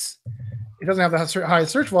bids. It doesn't have the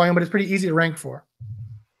highest search volume, but it's pretty easy to rank for.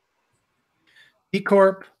 E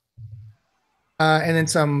Corp, and then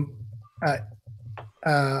some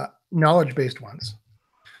knowledge-based ones.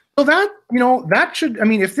 So that, that should, I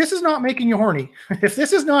mean, if this is not making you horny, if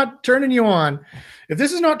this is not turning you on, if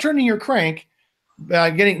this is not turning your crank,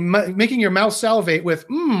 making your mouth salivate with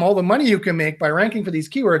all the money you can make by ranking for these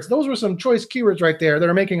keywords, those were some choice keywords right there that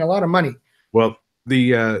are making a lot of money. Well,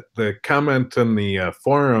 the comment in the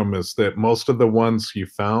forum is that most of the ones you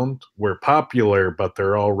found were popular, but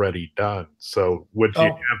they're already done. So would you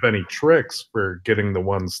have any tricks for getting the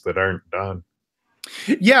ones that aren't done?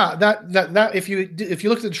 Yeah, that if you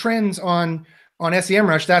look at the trends on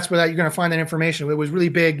SEMrush, that's where you're going to find that information. It was really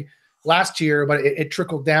big last year, but it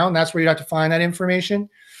trickled down. That's where you'd have to find that information.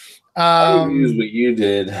 I would use what you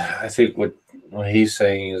did. I think what he's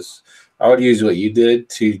saying is I would use what you did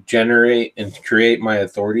to generate and create my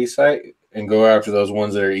authority site and go after those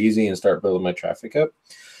ones that are easy and start building my traffic up.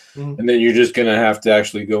 And then you're just going to have to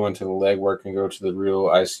actually go into the legwork and go to the real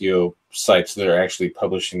ICO sites that are actually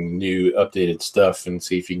publishing new updated stuff and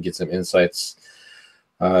see if you can get some insights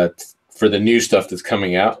for the new stuff that's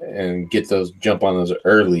coming out and jump on those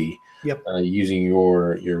early. Yep. Using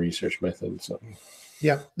your research method. So,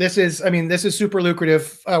 yeah, this is super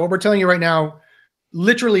lucrative. What we're telling you right now,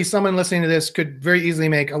 literally someone listening to this could very easily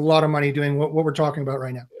make a lot of money doing what we're talking about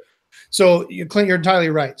right now. So Clint, you're entirely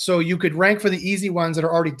right. So you could rank for the easy ones that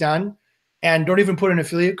are already done and don't even put an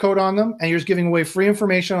affiliate code on them. And you're just giving away free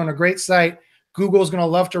information on a great site. Google's going to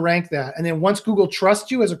love to rank that. And then once Google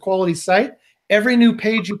trusts you as a quality site, every new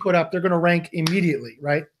page you put up, they're going to rank immediately,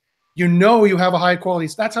 right? You have a high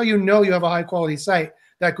quality. That's how you know you have a high quality site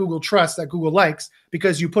that Google trusts, that Google likes,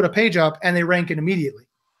 because you put a page up and they rank it immediately.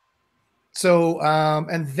 So,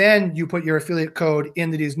 and then you put your affiliate code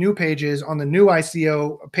into these new pages on the new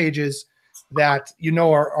ICO pages that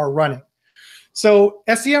are running. So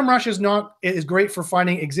SEMrush is great for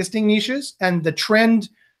finding existing niches, and the trend,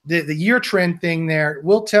 the year trend thing there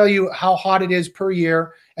will tell you how hot it is per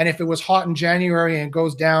year. And if it was hot in January and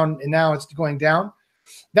goes down and now it's going down,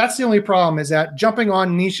 that's the only problem, is that jumping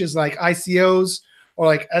on niches like ICOs or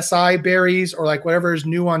like SI berries or like whatever is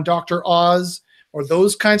new on Dr. Oz or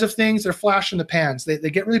those kinds of things, they're flash in the pans. They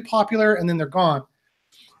get really popular and then they're gone.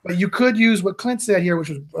 But you could use what Clint said here, which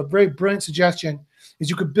was a very brilliant suggestion, is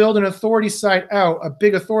you could build an authority site out, a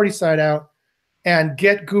big authority site out, and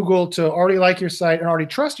get Google to already like your site and already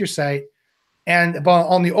trust your site. And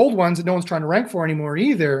on the old ones that no one's trying to rank for anymore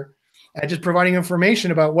either, just providing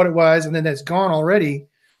information about what it was, and then that's gone already.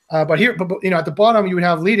 But here, at the bottom, you would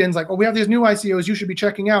have lead-ins like, we have these new ICOs you should be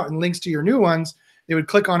checking out, and links to your new ones. They would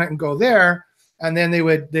click on it and go there, and then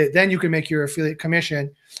then you can make your affiliate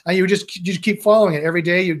commission, and you just keep following it every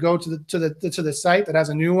day. You go to the site that has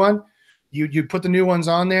a new one, you put the new ones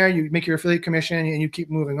on there, you make your affiliate commission, and you keep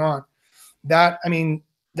moving on. That would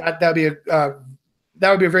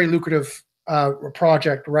be a very lucrative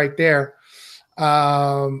project right there.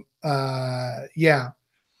 Yeah.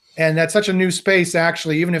 And that's such a new space,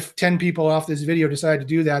 actually. Even if 10 people off this video decide to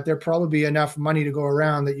do that, there'd probably be enough money to go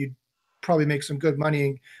around that you'd probably make some good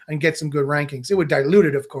money and get some good rankings. It would dilute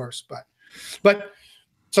it, of course, but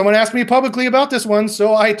someone asked me publicly about this one,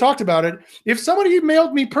 so I talked about it. If somebody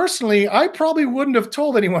mailed me personally, I probably wouldn't have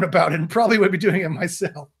told anyone about it and probably would be doing it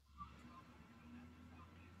myself.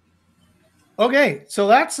 Okay, so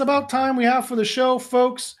that's about time we have for the show,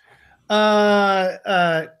 folks.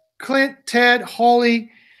 Clint, Ted,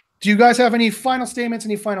 Holly, do you guys have any final statements,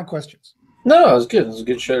 any final questions? No, it was good. It was a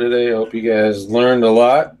good show today. I hope you guys learned a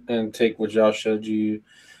lot and take what Josh showed you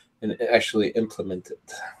and actually implement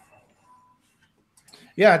it.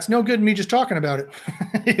 Yeah, it's no good me just talking about it.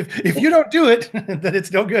 if you don't do it, then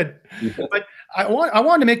it's no good. But I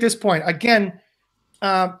wanted to make this point again.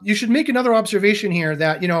 You should make another observation here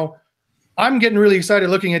that, you know, I'm getting really excited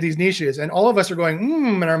looking at these niches, and all of us are going,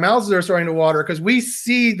 and our mouths are starting to water because we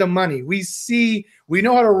see the money. We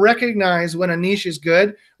know how to recognize when a niche is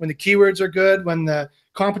good, when the keywords are good, when the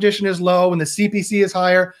competition is low, when the CPC is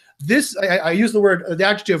higher. I use the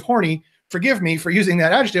adjective horny. Forgive me for using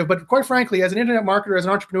that adjective, but quite frankly, as an internet marketer, as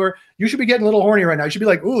an entrepreneur, you should be getting a little horny right now. You should be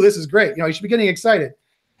like, ooh, this is great. You know, you should be getting excited.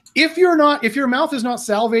 If your mouth is not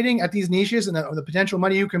salivating at these niches and the potential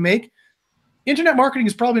money you can make, internet marketing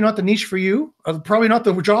is probably not the niche for you, or probably not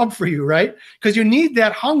the job for you, right? Because you need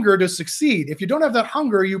that hunger to succeed. If you don't have that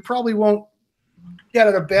hunger, you probably won't get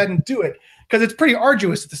out of bed and do it, because it's pretty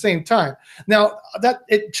arduous at the same time. Now,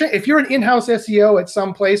 if you're an in-house SEO at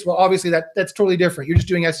some place, well, obviously that's totally different. You're just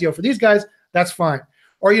doing SEO for these guys, that's fine.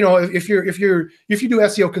 Or, you know, if you do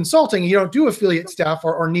SEO consulting and you don't do affiliate stuff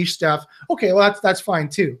or niche stuff, okay, well that's fine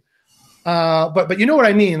too. But you know what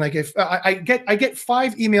I mean? Like, if I get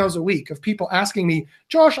 5 emails a week of people asking me,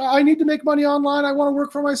 Josh, I need to make money online. I want to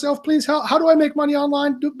work for myself. Please, how do I make money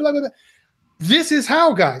online? Blah, blah, blah. This is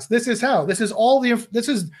how, guys. This is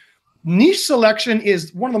niche selection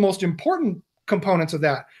is one of the most important components of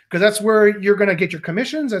that, because that's where you're going to get your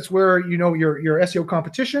commissions. That's where, you know, your SEO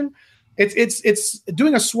competition. It's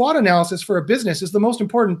doing a SWOT analysis for a business is the most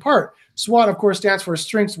important part. SWOT, of course, stands for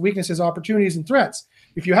strengths, weaknesses, opportunities, and threats.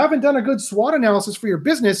 If you haven't done a good SWOT analysis for your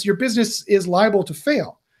business is liable to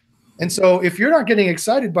fail. And so if you're not getting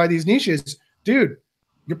excited by these niches, dude,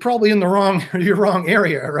 you're probably in the wrong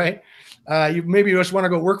area, right? You maybe just want to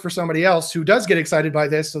go work for somebody else who does get excited by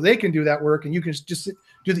this, so they can do that work, and you can just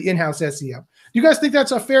do the in-house SEO. Do you guys think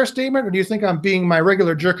that's a fair statement, or do you think I'm being my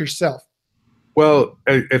regular jerkish self? Well,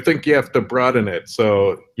 I think you have to broaden it.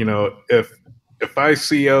 So, you know, if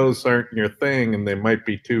ICOs aren't your thing and they might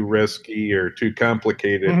be too risky or too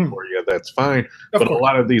complicated for you, that's fine. But a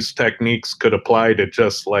lot of these techniques could apply to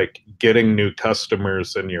just like getting new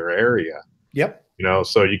customers in your area. Yep. You know,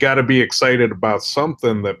 so you got to be excited about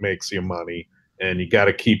something that makes you money, and you got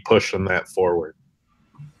to keep pushing that forward.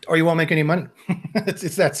 Or you won't make any money.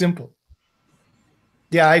 It's that simple.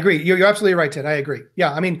 Yeah, I agree. You're absolutely right, Ted. I agree.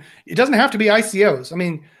 Yeah, I mean, it doesn't have to be ICOs. I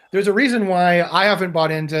mean, there's a reason why I haven't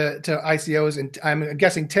bought into ICOs, and I'm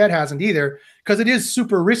guessing Ted hasn't either, because it is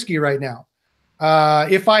super risky right now.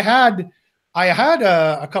 If I had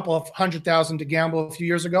a couple of $100,000 to gamble a few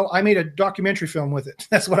years ago, I made a documentary film with it.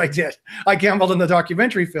 That's what I did. I gambled in the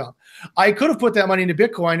documentary film. I could have put that money into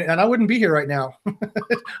Bitcoin, and I wouldn't be here right now.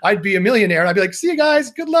 I'd be a millionaire, and I'd be like, see you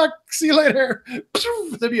guys, good luck, see you later.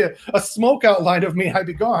 There'd be a smoke outline of me. I'd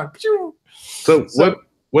be gone. So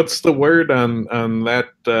what's the word on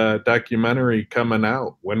that documentary coming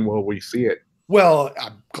out? When will we see it? Well,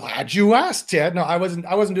 I'm glad you asked, Ted. No, I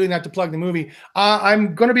wasn't doing that to plug the movie.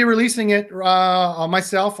 I'm going to be releasing it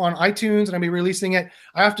myself on iTunes, and I'll be releasing it.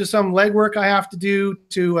 I have some legwork I have to do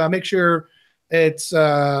to make sure it's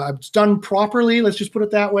done properly. Let's just put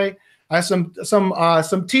it that way. I have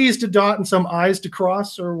some T's to dot and some I's to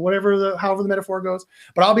cross, or however the metaphor goes.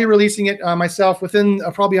 But I'll be releasing it myself within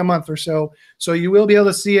probably a month or so. So you will be able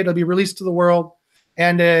to see it. It'll be released to the world.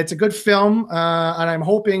 And it's a good film, and I'm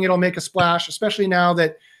hoping it'll make a splash, especially now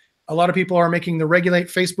that a lot of people are making the regulate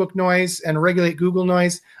Facebook noise and regulate Google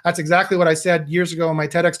noise. That's exactly what I said years ago in my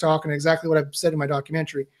TEDx talk, and exactly what I've said in my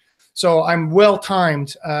documentary. So I'm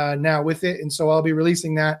well-timed now with it, and so I'll be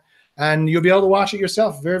releasing that, and you'll be able to watch it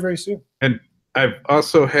yourself very, very soon. And I've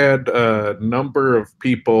also had a number of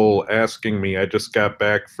people asking me. I just got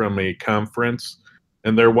back from a conference,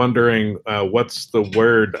 and they're wondering what's the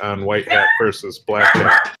word on white hat versus black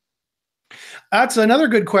hat. That's another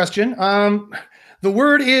good question. The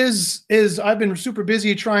word is I've been super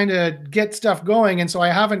busy trying to get stuff going, and so I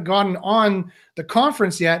haven't gotten on the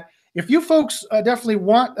conference yet. If you folks definitely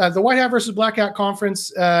want the White Hat versus Black Hat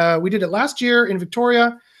conference, we did it last year in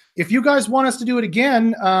Victoria. If you guys want us to do it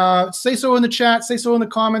again, say so in the chat, say so in the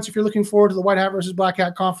comments. If you're looking forward to the White Hat versus Black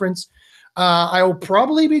Hat conference, I will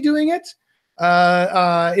probably be doing it.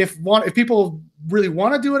 If people really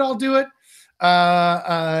want to do it, I'll do it.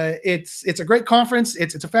 It's a great conference.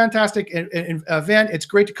 It's a fantastic event. It's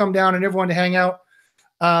great to come down and everyone to hang out.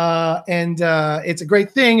 And it's a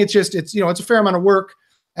great thing. It's a fair amount of work.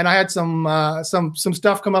 And I had some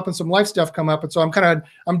stuff come up and some life stuff come up. And so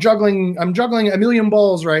I'm juggling a million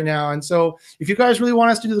balls right now. And so if you guys really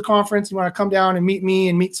want us to do the conference, you want to come down and meet me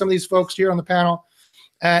and meet some of these folks here on the panel,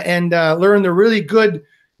 and learn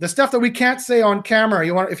the stuff that we can't say on camera.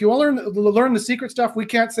 If you want to learn the secret stuff we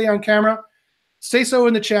can't say on camera, say so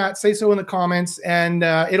in the chat, say so in the comments, and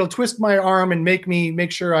it'll twist my arm and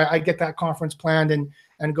make sure I get that conference planned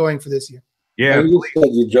and going for this year. Yeah, well, you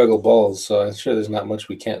said you juggle balls, so I'm sure there's not much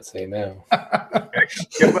we can't say now.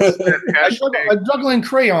 give us that I'm juggling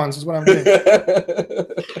crayons is what I'm doing.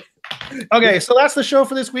 Okay, so that's the show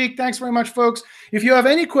for this week. Thanks very much, folks. If you have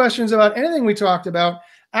any questions about anything we talked about,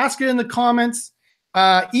 ask it in the comments.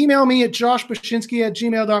 Email me at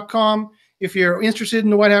joshbashinsky@gmail.com. If you're interested in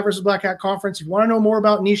the White Hat versus Black Hat Conference, if you want to know more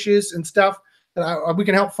about niches and stuff, we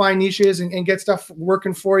can help find niches and get stuff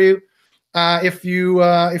working for you. If you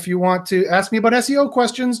want to ask me about SEO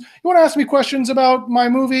questions, you want to ask me questions about my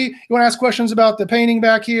movie, you want to ask questions about the painting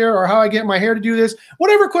back here or how I get my hair to do this,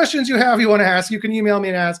 whatever questions you have you want to ask, you can email me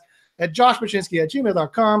and ask at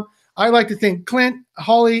joshbashinsky@gmail.com. I'd like to thank Clint,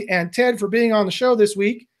 Holly, and Ted for being on the show this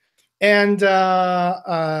week. And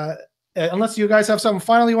unless you guys have something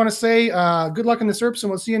final you want to say, good luck in the SERPs, and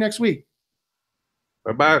we'll see you next week.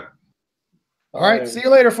 Bye-bye. All right, see you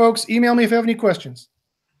later, folks. Email me if you have any questions.